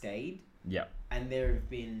like stayed. Yeah. And there have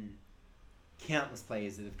been countless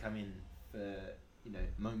players that have come in for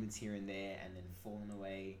moments here and there and then fallen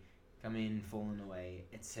away, come in, fallen away,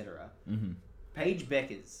 etc. Paige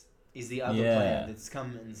Beckers is the other player that's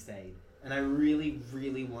come and stayed. And I really,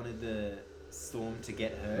 really wanted the Storm to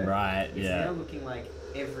get her. Right, It's now looking like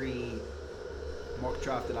every mock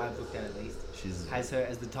draft that I've looked at least has her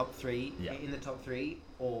as the top 3, in the top 3,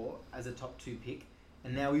 or as a top 2 pick.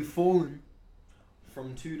 And now we've fallen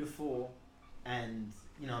from 2 to 4, and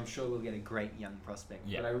I'm sure we'll get a great young prospect.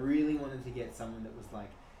 But I really wanted to get someone that was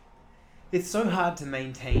like, it's so hard to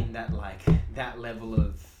maintain that level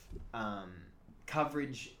of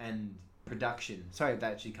coverage and production. Sorry,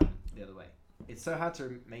 that actually come the other way. It's so hard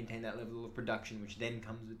to maintain that level of production, which then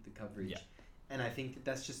comes with the coverage. And I think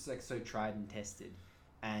that's just like so tried and tested.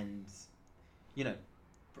 And,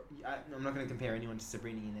 I'm not going to compare anyone to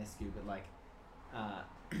Sabrina Ionescu, but like,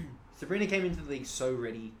 Sabrina came into the league so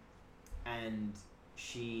ready, and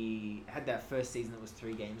she had that first season that was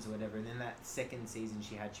 3 games or whatever, and then that second season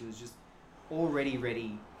she was just already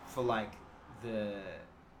ready for like the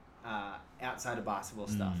outside of basketball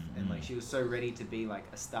stuff, and like she was so ready to be like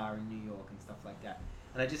a star in New York and stuff like that.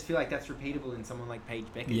 And I just feel like that's repeatable in someone like Paige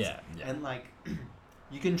Beckers. And like,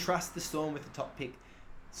 you can trust the Storm with the top pick.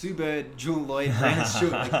 Sue Bird, Jewel Lloyd, Brandon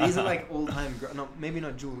Stewart. Like, these are like all-time. Maybe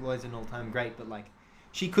not Jewel Lloyd's an all-time great, but like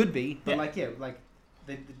she could be. But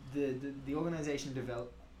the organization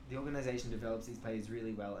develops these players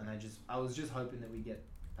really well, and I was just hoping that we get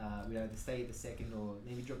we'd either stay at the second or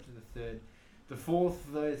maybe drop to the third. The fourth,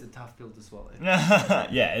 though, is a tough pill to swallow.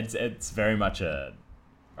 It's very much a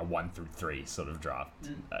 1 through 3 sort of draft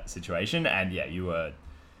situation, and you were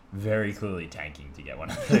very clearly tanking to get one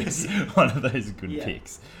of those good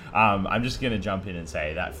picks. I'm just gonna jump in and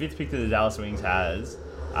say that 5th pick that the Dallas Wings has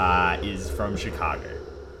is from Chicago.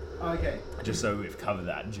 Okay. Just so we've covered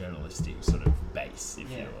that journalistic sort of base, if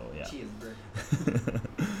you will. Yeah. Cheers,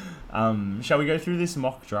 bro. Shall we go through this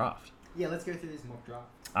mock draft? Yeah, let's go through this mock draft.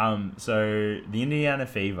 So the Indiana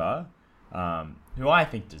Fever, who I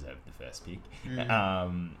think deserved the first pick,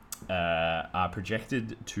 are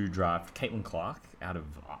projected to draft Caitlin Clark out of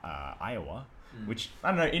Iowa, which,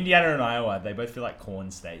 I don't know, Indiana and Iowa, they both feel like corn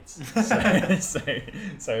states. So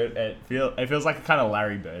it feels like a kind of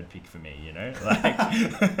Larry Bird pick for me, Like,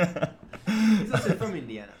 he's also from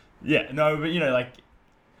Indiana. Yeah, no, but like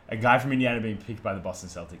a guy from Indiana being picked by the Boston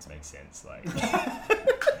Celtics makes sense. Like,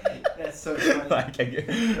 that's so funny. Like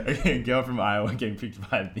a girl from Iowa getting picked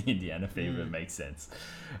by the Indiana Fever makes sense.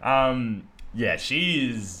 She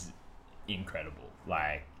is incredible.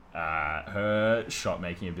 Like, her shot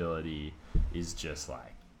making ability is just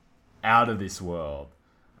like out of this world.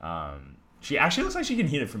 She actually looks like she can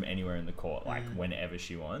hit it from anywhere in the court, like whenever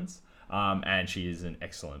she wants. And she is an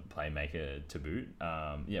excellent playmaker to boot.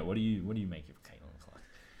 What do you make of Caitlin Clark?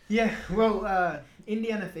 Yeah, well,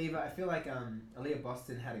 Indiana Fever, I feel like Aaliyah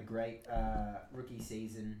Boston had a great rookie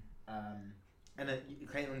season. And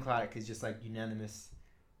Caitlin Clark is just like unanimous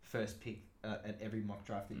first pick at every mock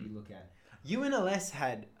draft that you look at. UNLS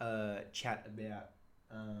had a chat about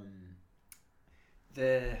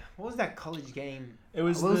what was that college game? It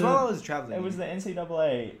was while I was traveling. It was the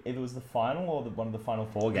NCAA. It was the final or one of the final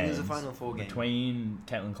 4 games. It was the final 4 games between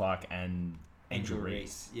Caitlin Clark and Angel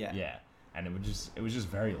Reese. Yeah. And it was just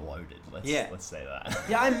very loaded. Let's say that.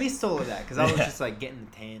 Yeah, I missed all of that because I was just like getting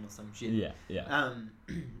the tan or some shit. Yeah.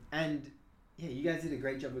 And yeah, you guys did a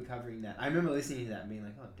great job of covering that. I remember listening to that and being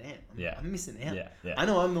like, oh damn, I'm missing out. Yeah. I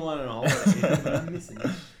know I'm the one on holiday, but I'm missing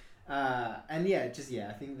out. I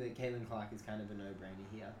think that Caitlin Clark is kind of a no-brainer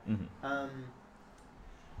here.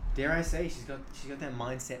 Dare I say she's got that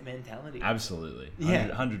mindset mentality. Absolutely.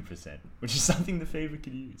 100%. Which is something the Fever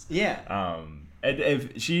could use. Yeah. And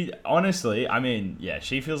if she honestly,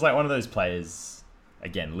 she feels like one of those players,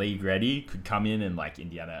 again, league ready, could come in and like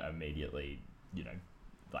Indiana immediately,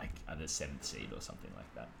 like at a 7th seed or something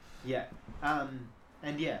like that. Yeah.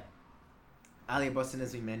 Aaliyah Boston,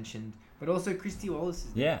 as we mentioned, but also Christy Wallace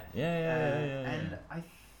is there. Yeah. And I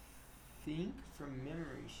think from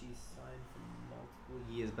memory she's signed for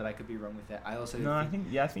multiple years, but I could be wrong with that.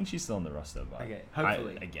 I think she's still on the roster. But okay,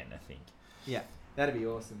 hopefully. I think. Yeah, that'd be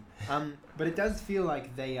awesome. But it does feel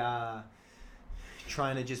like they are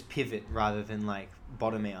trying to just pivot rather than like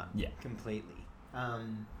bottom out. Completely.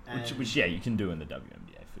 Which you can do in the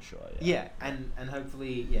WNBA for sure. Yeah, and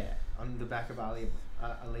hopefully on the back of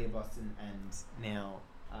Aaliyah Boston and now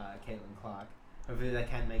Caitlin Clark, hopefully they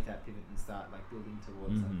can make that pivot and start like building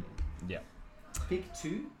towards something. Yeah. Pick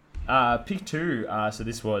 2. Pick 2. So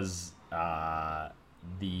this was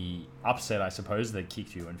the upset, I suppose, that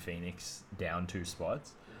kicked you and Phoenix down 2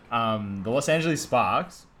 spots. The Los Angeles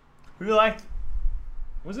Sparks, who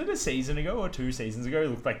was it a season ago or 2 seasons ago? It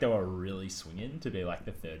looked like they were really swinging to be like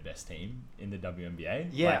the 3rd best team in the WNBA.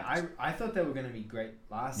 Yeah, like, I thought they were going to be great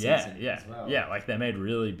last season as well. Yeah, like they made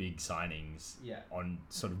really big signings on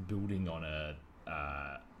sort of building on a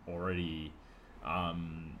already,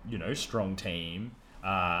 strong team.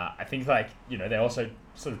 I think like, they also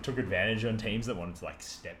sort of took advantage on teams that wanted to like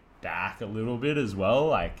step back a little bit as well.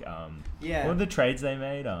 Like, what were the trades they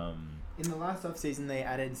made? In the last off-season, they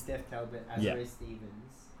added Steph Talbot, Azurá Stevens.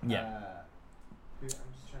 Who I'm just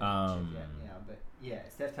trying to check out now, but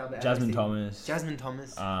Steph Talbot, Jasmine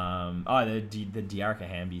Thomas. The Diarca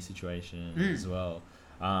Hamby situation as well.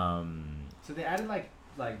 So they added like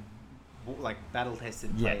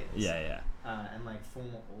battle-tested players. And like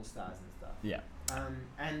former All-Stars and stuff. Yeah.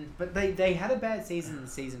 But they had a bad season the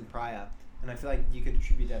season prior, and I feel like you could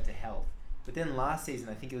attribute that to health. But then last season,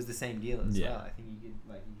 I think it was the same deal as well. I think you could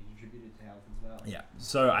attribute it to health as well. Yeah.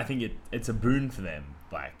 So I think it's a boon for them.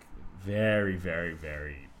 Like very, very,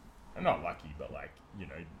 very, not lucky, but like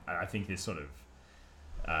I think this sort of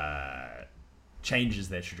changes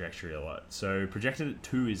their trajectory a lot. So projected at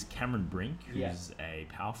 2 is Cameron Brink, who's a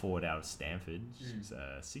power forward out of Stanford. She's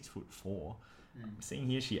 6'4". Seeing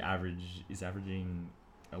here, she is averaging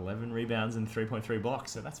 11 rebounds and 3.3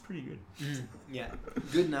 blocks, so that's pretty good. Yeah,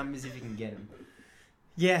 good numbers if you can get them.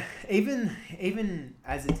 Yeah, even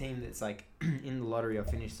as a team that's like in the lottery or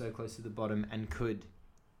finished so close to the bottom and could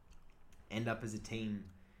end up as a team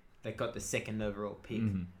that got the 2nd overall pick,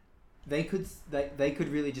 they could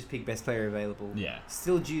really just pick best player available. Yeah.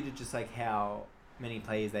 Still due to just like how many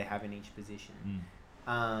players they have in each position.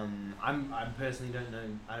 I personally don't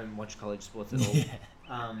know. I don't watch college sports at all.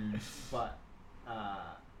 But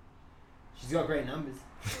she's got great numbers.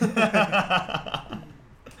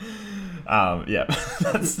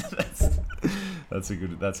 That's a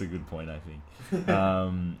good point, I think.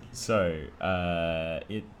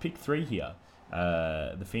 It pick 3 here.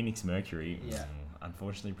 The Phoenix Mercury.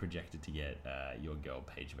 Unfortunately projected to get your girl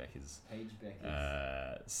Paige Beckers.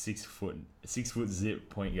 6 foot zip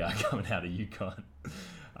point guard coming out of UConn.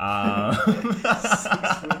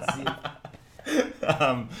 6 foot zip.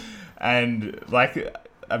 And like,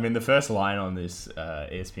 I mean, the first line on this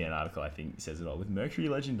ESPN article, I think, says it all. With Mercury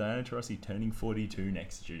legend Diana Taurasi turning 42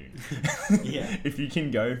 next June. If you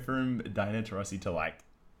can go from Diana Taurasi to like,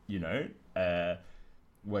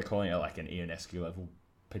 we're calling it like an Ionescu level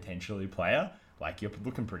potentially player, like you're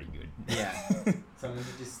looking pretty good. Yeah. Someone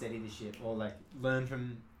to just steady the ship or like learn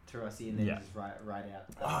from Taurasi and then just ride out.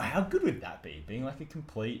 Oh, how good would that be? Being like a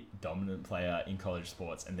complete dominant player in college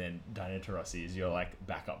sports, and then Diana Taurasi is your like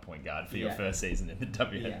backup point guard for your first season in the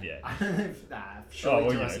WNBA. Yeah. I don't know if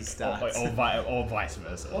surely Taurasi starts. Or vice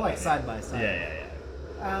versa. Or like side by side.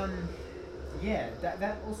 Yeah.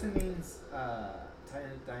 That also means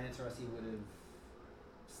Diana Taurasi would have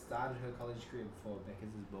started her college career before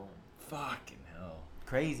Beckers was born. Fucking hell.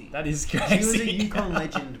 Crazy. That is crazy. She was a UConn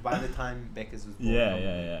legend by the time Beckers was born.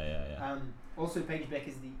 Yeah. Also, Paige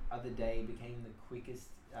Beckers the other day became the quickest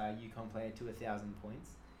UConn player to 1,000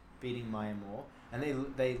 points, beating Maya Moore. And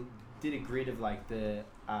they did a grid of like the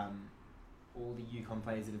all the UConn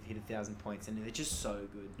players that have hit 1,000 points, and they're just so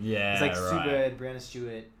good. Yeah, it's like Sue Bird, Brianna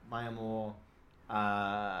Stewart, Maya Moore. There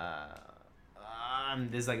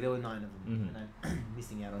were 9 of them, and I'm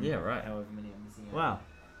missing out on however many I'm missing out. Wow.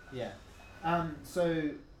 Yeah. So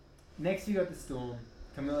next we got the Storm,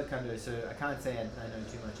 Camila Kundo. So I can't say I know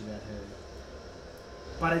too much about her,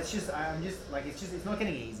 but it's just it's not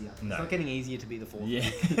getting easier. No. It's not getting easier to be the 4th.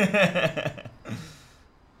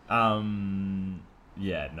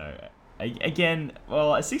 Again,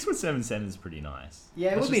 well, a 6'7" center is pretty nice.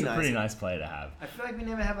 Yeah, it would be nice. A pretty nice player to have. I feel like we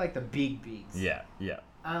never have like the big bigs. Yeah.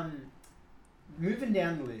 Moving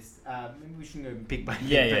down the list, maybe we should go pick by pick.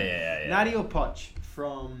 Yeah. Nadia Poch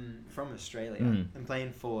from Australia and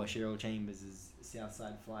playing for Cheryl Chambers'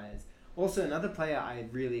 Southside Flyers. Also, another player I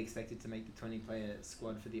really expected to make the 20-player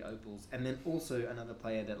squad for the Opals, and then also another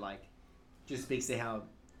player that like just speaks to how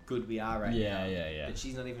good we are right now. Yeah. But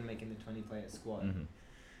she's not even making the 20-player squad.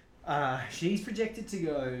 She's projected to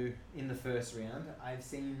go in the first round. I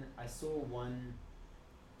saw one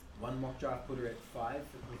mock draft put her at 5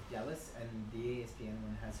 with Dallas, and the ESPN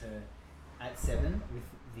one has her at 7 with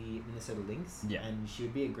the Minnesota Lynx. Yeah. And she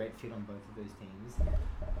would be a great fit on both of those teams.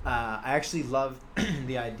 I actually love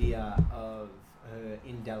the idea of her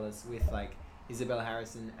in Dallas with like Isabella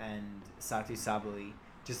Harrison and Satu Sabali.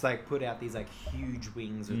 Just like put out these like huge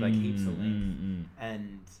wings with like heaps of length.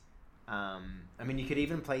 And I mean, you could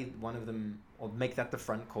even play one of them or make that the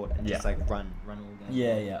front court and just like run all game.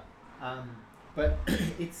 Yeah. But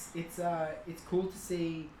it's cool to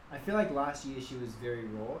see. I feel like last year she was very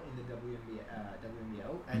raw in the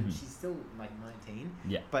WNBL, and she's still like 19.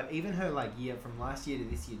 Yeah. But even her like year from last year to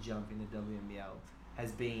this year jump in the WNBL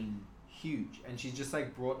has been huge, and she's just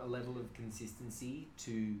like brought a level of consistency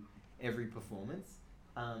to every performance,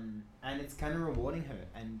 and it's kind of rewarding her.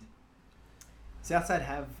 And Southside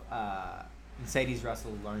have Mercedes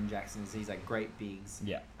Russell, Lauren Jackson, these like great bigs.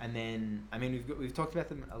 Yeah. And then we've talked about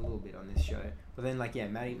them a little bit on this show, but then like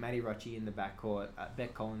Maddie Rocci in the backcourt,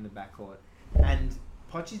 Beck Cole in the backcourt, and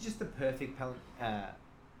Poch is just the perfect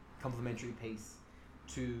complementary piece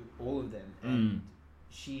to all of them, and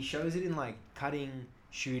she shows it in like cutting,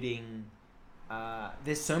 shooting.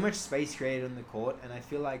 There's so much space created on the court, and I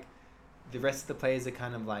feel like the rest of the players are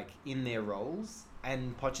kind of like in their roles,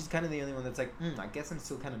 and Poch is kind of the only one that's like, I guess I'm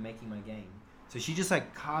still kind of making my game. So she just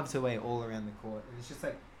like carves her way all around the court, and it's just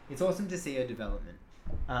like it's awesome to see her development.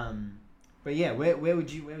 But yeah, where would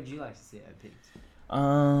you like to see her picked?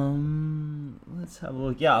 Let's have a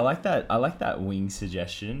look. Yeah, I like that wing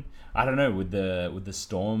suggestion. I don't know, would the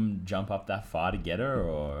Storm jump up that far to get her,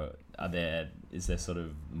 or is there sort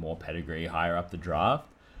of more pedigree higher up the draft?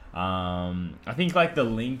 I think like the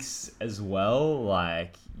Lynx as well,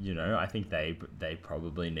 like, you know, I think they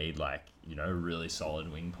probably need like, you know, a really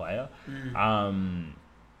solid wing player.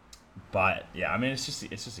 But yeah, I mean, it's just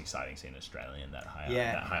exciting seeing Australian that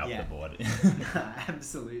high up the board.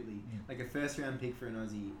 Absolutely, like a first round pick for an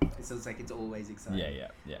Aussie. So it's like it's always exciting.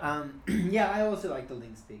 Yeah. Yeah, I also like the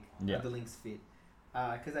Lynx pick. Yeah. The Lynx fit,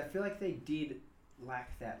 because I feel like they did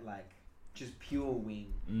lack that like just pure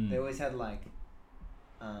wing. They always had like,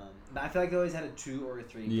 I feel like they always had a 2 or a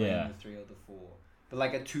 3 playing the 3 or the 4. But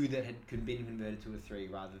like a 2 that had been converted to a 3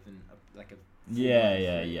 rather than a 4.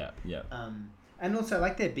 Yeah. And also I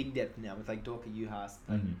like their big depth now with like Dorka Uhas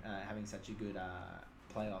having such a good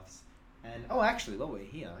playoffs. And actually, while we're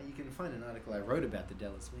here, you can find an article I wrote about the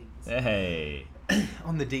Dallas Wings. Hey.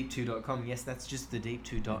 On the deep2.com. Yes, that's just the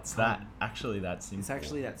deep2.com. It's that actually that simple. It's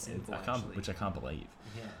actually that simple. Which I can't believe.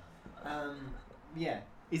 Yeah. Yeah.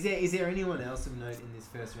 Is there anyone else of note in this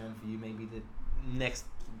first round for you? Maybe the next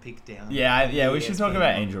pick down. Yeah. We should talk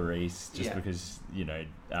about Angel Reese because, you know,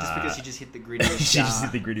 just because she just hit the griddy with she just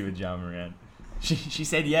hit the griddy with Ja Morant. She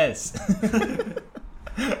said yes.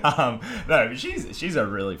 No, but she's a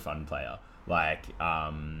really fun player. Like,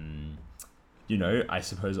 you know, I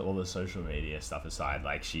suppose all the social media stuff aside,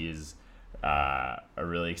 like she is a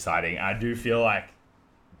really exciting. I do feel like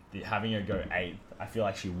having her go 8th, I feel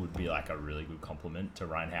like she would be like a really good compliment to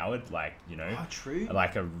Ryan Howard. Like, you know, true.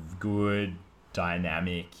 Like a good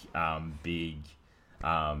dynamic big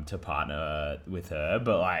to partner with her.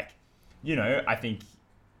 But like, you know, I think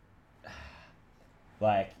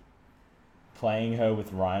like playing her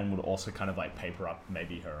with Ryan would also kind of like paper up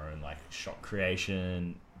maybe her own like shot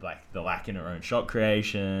creation, like the lack in her own shot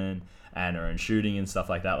creation and her own shooting and stuff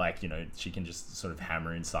like that. Like, you know, she can just sort of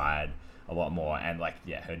hammer inside a lot more, and like,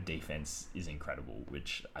 yeah, her defense is incredible,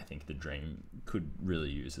 which I think the Dream could really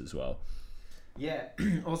use as well. Yeah.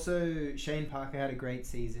 Also, Shane Parker had a great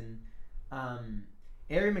season.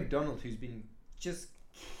 Ari McDonald, who's been just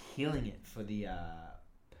killing it for the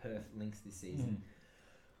Perth Lynx this season.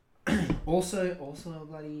 Also a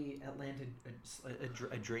bloody Atlanta,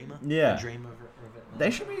 a dreamer. Yeah. A dream of Atlanta.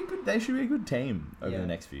 They should be a good team over the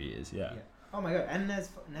next few years. Yeah. Oh my god, and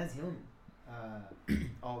Naz Hillman,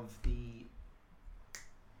 of the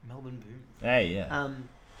Melbourne Boom. Hey, yeah.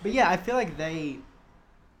 But yeah, I feel like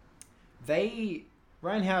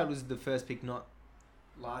Ryan Howard was the first pick, not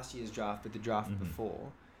last year's draft, but the draft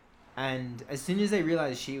before. And as soon as they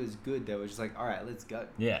realized she was good, they were just like, all right, let's go.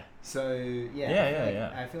 Yeah. So,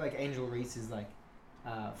 yeah. I feel like Angel Reese is like,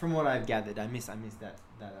 from what I've gathered, I missed that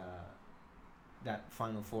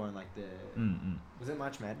Final Four and like the... Was it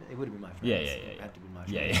March Madness? It would have been March Madness. It had to be March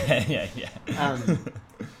Madness. Yeah.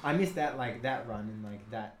 I missed that, like, that run and like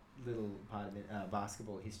that little part of it,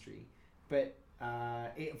 basketball history. But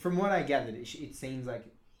from what I gathered, it seems like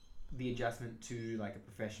the adjustment to like a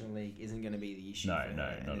professional league isn't going to be the issue. No,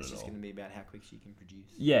 not at all. It's just going to be about how quick she can produce.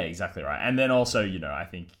 Yeah, exactly right. And then also, you know, I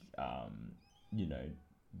think, you know,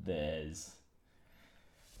 there's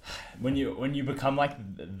when you become like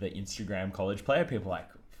the Instagram college player, people are like,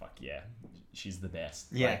 fuck yeah, she's the best.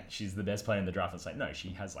 Yeah, like, she's the best player in the draft. It's like, no,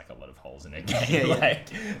 she has like a lot of holes in her game.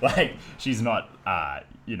 Like she's not,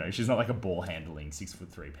 you know, she's not like a ball handling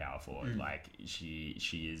 6'3" power forward. Like she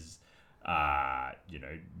is. You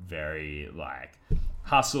know, very like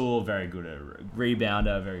hustle, very good at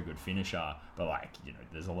rebounder, very good finisher, but like, you know,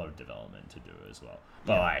 there's a lot of development to do as well.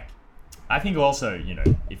 But like, I think also, you know,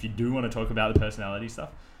 if you do want to talk about the personality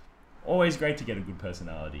stuff, always great to get a good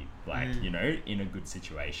personality, like, you know, in a good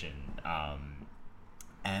situation.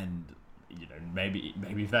 And, you know, maybe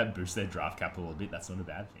if that boosts their draft capital a bit, that's not a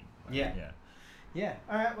bad thing. Like, Yeah.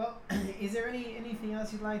 All right. Well, is there anything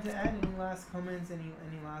else you'd like to add? Any last comments? Any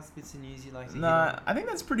last bits of news you'd like to? Nah, I think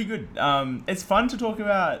that's pretty good. It's fun to talk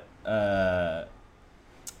about.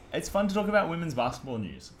 Women's basketball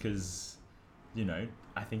news because, you know,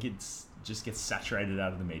 I think it's just gets saturated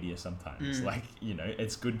out of the media sometimes. Like, you know,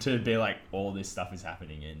 it's good to be like, all this stuff is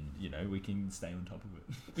happening, and, you know, we can stay on top of it.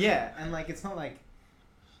 Yeah, and like it's not like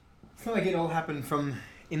it all happened from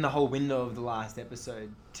in the whole window of the last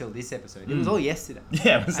episode till this episode. It was all yesterday.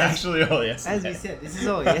 Yeah, it was actually all yesterday. As we said, this is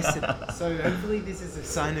all yesterday. So hopefully this is a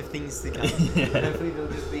sign of things to come. Yeah. Hopefully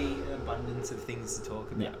there'll just be an abundance of things to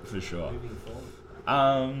talk about. Yeah, for sure. Moving forward.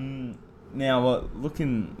 Now, well,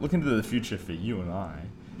 looking to the future for you and I.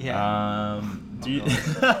 Yeah. Do you...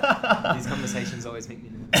 These conversations always make me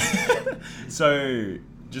nervous. So,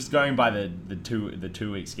 just going by the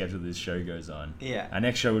 2 week schedule this show goes on. Yeah. Our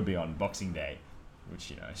next show would be on Boxing Day, which,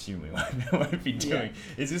 you know, I assume we won't be doing.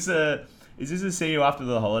 Yeah. Is this a see you after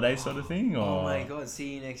the holiday sort of thing? Or? Oh my God,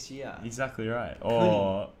 see you next year. Exactly right.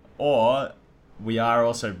 Or we are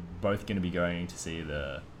also both going to be going to see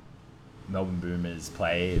the Melbourne Boomers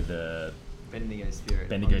play the Bendigo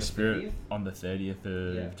Spirit on the 30th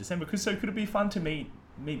of December. So could it be fun to meet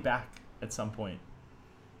back at some point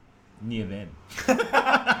near then?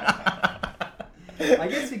 I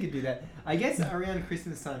guess we could do that. I guess around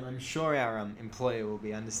Christmas time, I'm sure our employer will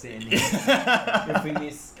be understanding if we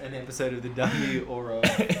miss an episode of the W or a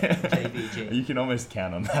JVG. You can almost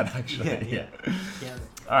count on that, actually. Yeah.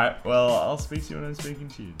 All right. Well, I'll speak to you when I'm speaking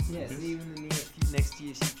to you. Yeah. See you in the next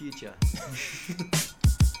year's future.